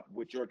lines up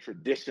with your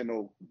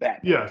traditional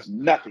Batman. Yes.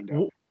 Nothing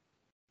does.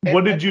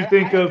 What did you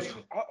think of?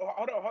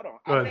 Hold on.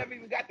 I never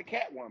even got the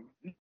Catwoman.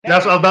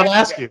 That's what I was about to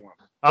ask you.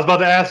 I was about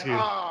to ask you.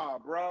 Ah,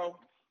 bro.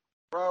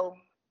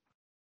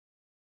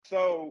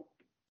 So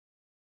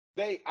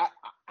the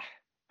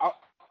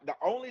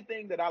only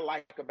thing that I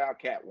like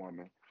about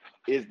Catwoman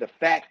is the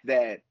fact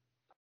that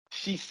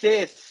she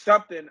says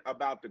something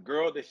about the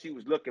girl that she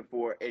was looking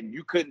for, and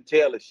you couldn't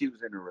tell if she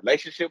was in a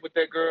relationship with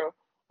that girl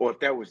or if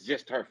that was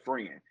just her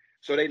friend.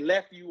 So they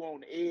left you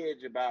on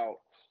edge about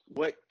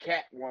what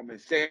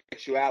Catwoman's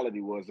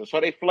sexuality was. So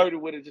they flirted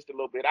with it just a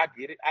little bit. I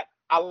get it.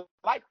 I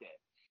like that.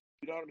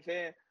 You know what I'm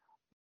saying?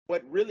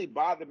 What really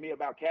bothered me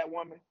about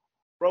Catwoman,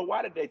 bro,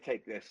 why did they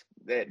take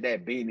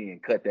that beanie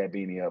and cut that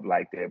beanie up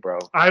like that, bro?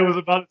 I was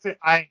about to say,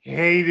 I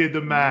hated the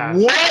mask.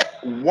 What?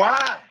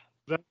 Why?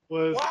 That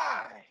was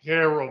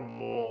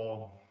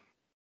terrible.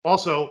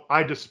 Also,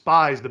 I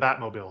despise the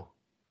Batmobile.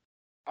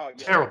 Oh, yeah,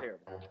 terrible.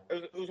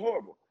 It was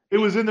horrible. It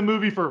was in the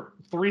movie for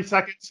 3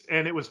 seconds,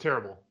 and it was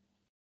terrible.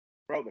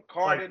 Bro, the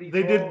car that he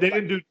they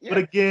didn't do. Yeah. But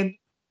again,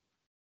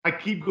 I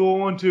keep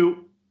going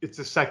to it's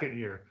the second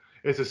year.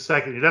 It's a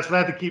second year. That's what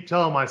I have to keep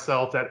telling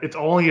myself, that it's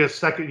only a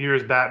second year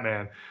as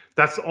Batman.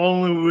 That's the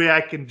only way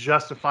I can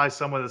justify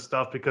some of the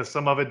stuff, because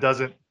some of it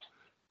doesn't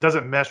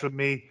mesh with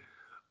me.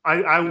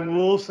 I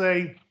will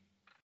say,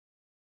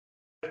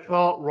 I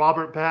thought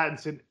Robert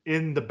Pattinson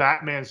in the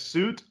Batman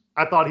suit,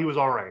 I thought he was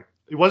all right.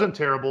 He wasn't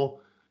terrible.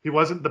 He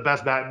wasn't the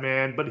best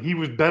Batman, but he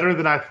was better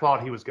than I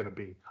thought he was going to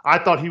be. I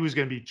thought he was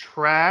going to be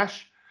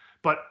trash,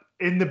 but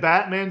in the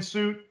Batman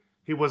suit,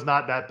 he was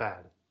not that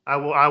bad. I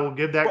will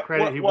give that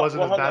credit. He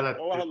wasn't as bad.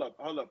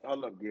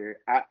 Hold up, Gary.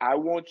 I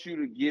want you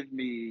to give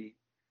me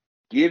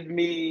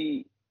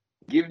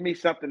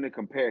something to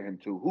compare him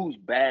to. Who's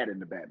bad in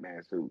the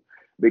Batman suit?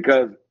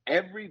 Because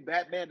every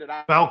Batman that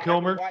I Val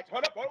Kilmer, watched,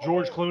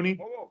 George Clooney.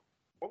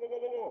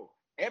 Whoa.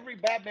 Every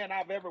Batman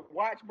I've ever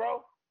watched,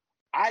 bro,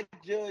 I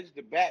judge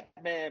the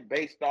Batman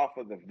based off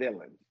of the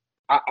villains.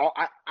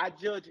 I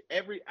judge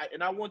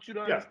and I want you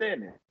to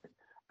understand that.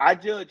 I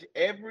judge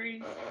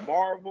every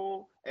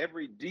Marvel,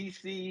 every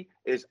DC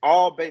is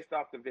all based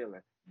off the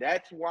villain.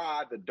 That's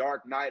why The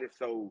Dark Knight is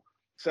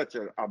such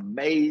an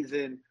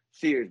amazing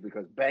series,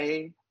 because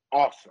Bane,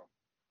 awesome.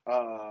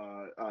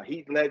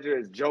 Heath Ledger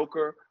as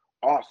Joker,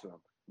 awesome.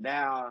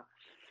 Now,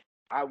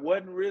 I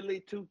wasn't really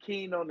too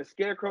keen on the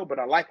Scarecrow, but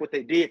I like what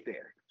they did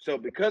there. So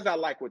because I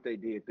like what they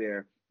did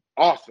there,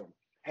 awesome.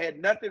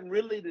 Had nothing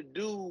really to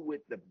do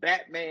with the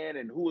Batman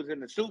and who was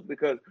in the suit,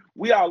 because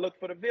we all looked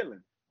for the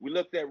villain. We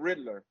looked at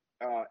Riddler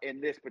in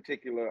this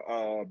particular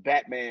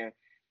Batman.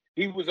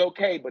 He was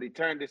okay, but he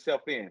turned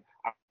himself in.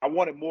 I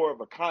wanted more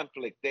of a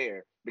conflict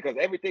there, because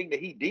everything that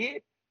he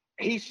did,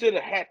 he should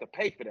have had to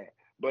pay for that.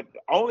 But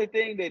the only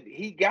thing that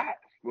he got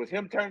was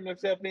him turning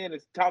himself in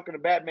and talking to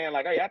Batman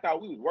like, hey, I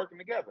thought we was working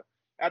together.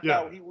 I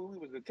thought we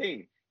was a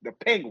team. The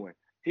Penguin,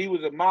 he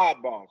was a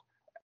mob boss.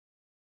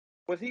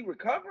 Was he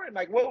recovering?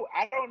 Like, well,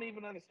 I don't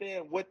even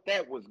understand what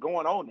that was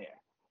going on there.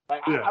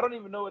 Like, I don't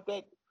even know what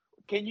that.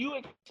 Can you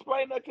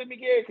explain that to me,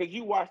 Gary? Because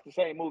you watched the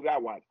same movie I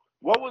watched.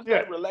 What was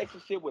that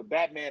relationship with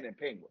Batman and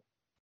Penguin?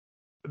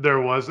 There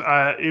was.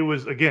 It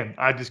was, again,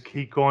 I just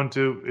keep going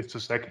to, it's the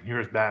second year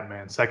as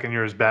Batman. Second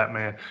year as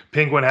Batman.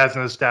 Penguin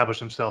hasn't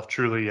established himself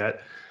truly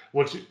yet,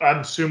 which I'm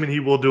assuming he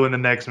will do in the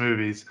next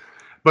movies.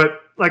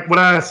 But, like, when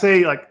I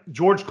say, like,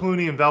 George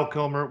Clooney and Val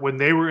Kilmer, when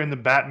they were in the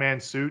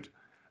Batman suit,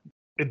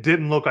 it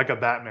didn't look like a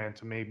Batman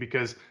to me,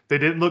 because they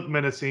didn't look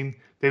menacing.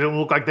 They didn't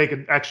look like they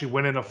could actually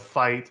win in a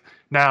fight.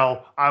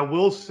 Now, I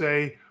will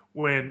say,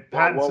 when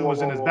Pattinson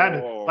was in his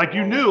Batman, like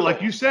you knew,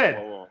 like you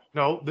said.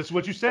 No, this is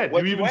what you said.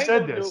 You even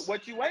said this.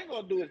 What you ain't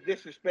going to do is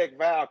disrespect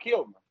Val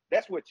Kilmer.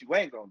 That's what you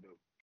ain't going to do.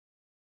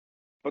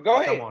 But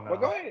go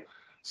ahead.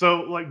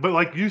 So,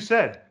 like you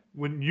said,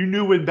 when you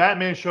knew when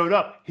Batman showed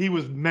up, he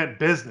was meant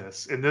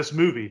business in this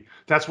movie.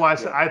 That's why I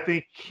said I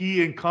think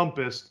he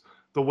encompassed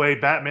the way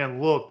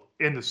Batman looked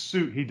in the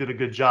suit. He did a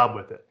good job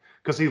with it,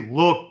 because he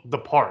looked the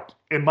part,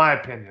 in my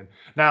opinion.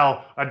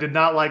 Now, I did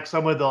not like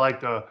some of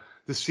the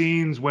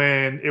scenes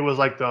when it was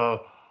like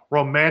the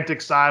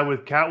romantic side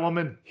with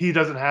Catwoman. He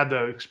doesn't have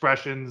the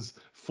expressions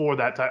for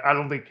that type. I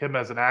don't think him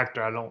as an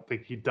actor, I don't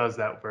think he does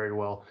that very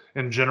well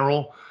in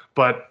general.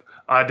 But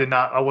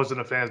I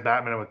wasn't a fan of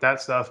Batman with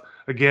that stuff.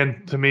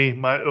 Again, to me,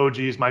 my OG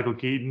is Michael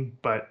Keaton,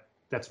 but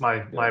that's my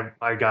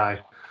guy.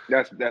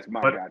 That's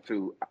my guy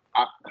too.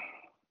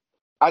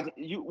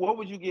 What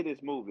would you give this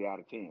movie out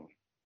of 10?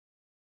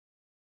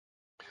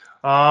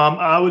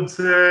 I would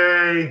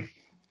say,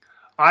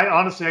 I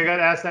got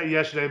asked that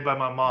yesterday by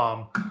my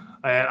mom,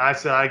 and I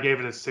said I gave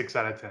it a 6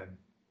 out of 10.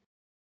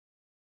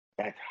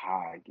 That's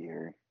high,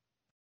 Gary.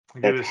 I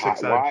gave it a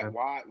 6 out of 10.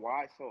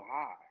 Why so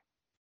high?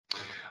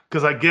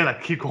 Because again, I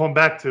keep going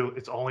back to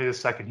it's only the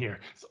second year.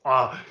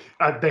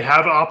 They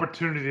have an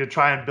opportunity to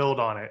try and build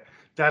on it.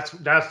 That's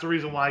the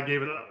reason why I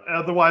gave it.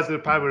 Otherwise,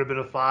 it probably would have been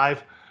a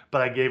 5,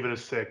 but I gave it a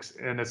 6,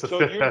 and it's the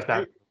 5th best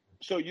actor.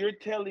 So you're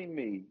telling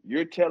me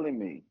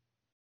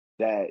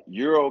that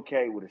you're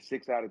okay with a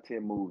 6 out of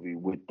 10 movie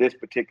with this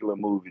particular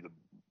movie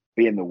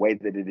being the way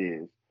that it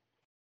is.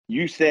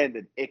 You said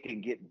that it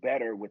can get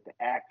better with the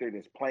actor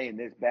that's playing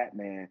this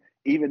Batman,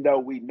 even though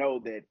we know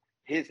that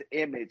his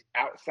image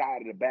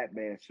outside of the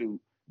Batman suit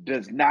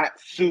does not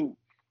suit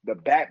the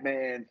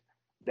Batman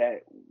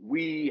that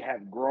we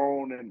have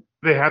grown and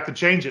they have to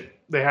change it.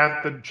 They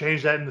have to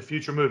change that in the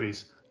future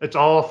movies. It's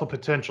all for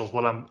potential is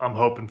what I'm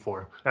hoping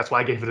for. That's why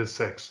I gave it a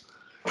 6.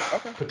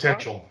 Okay.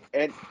 Potential.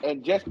 And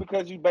just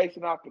because you base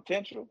it off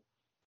potential,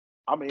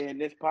 I'm gonna end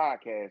this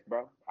podcast,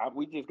 bro.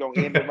 We just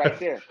gonna end it right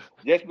there.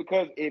 Just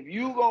because if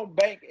you gonna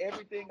bank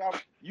everything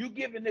off, you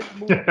giving this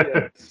movie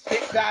a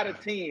 6 out of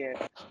 10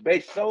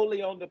 based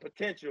solely on the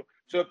potential.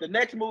 So if the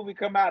next movie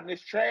come out and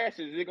it's trash,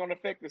 is it gonna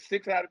affect the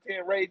 6 out of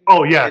 10 rating?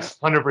 Oh yes,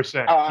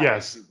 100%.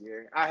 Yes.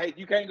 I hate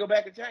you can't go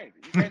back and change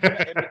it. You can't go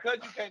back, and because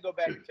you can't go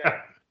back and change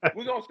it,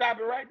 we're gonna stop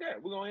it right there.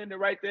 We're gonna end it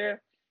right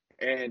there.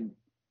 And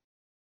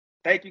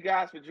thank you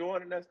guys for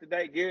joining us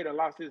today. Gary done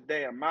lost his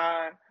damn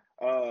mind.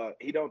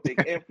 He don't think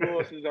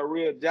influencers are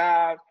real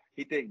jobs.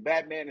 He think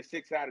Batman is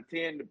 6 out of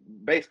 10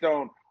 based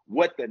on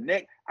what the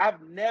next. I've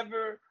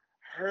never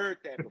heard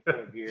that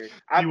before, Gary.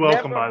 You're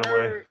welcome, by the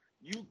way.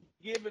 You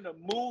giving a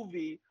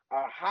movie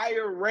a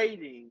higher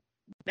rating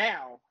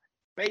now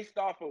based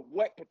off of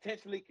what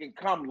potentially can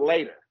come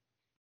later.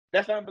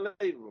 That's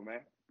unbelievable,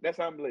 man. That's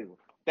unbelievable.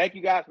 Thank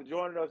you guys for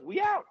joining us. We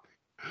out.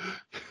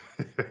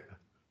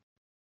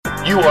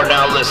 You are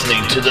now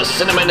listening to the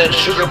Cinnamon and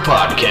Sugar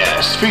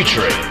Podcast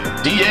featuring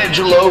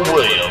D'Angelo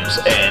Williams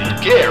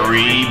and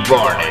Gary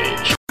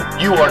Barnage.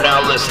 You are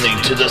now listening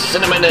to the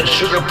Cinnamon and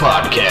Sugar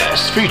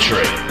Podcast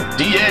featuring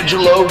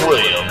D'Angelo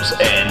Williams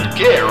and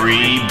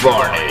Gary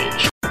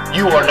Barnage.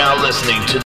 You are now listening to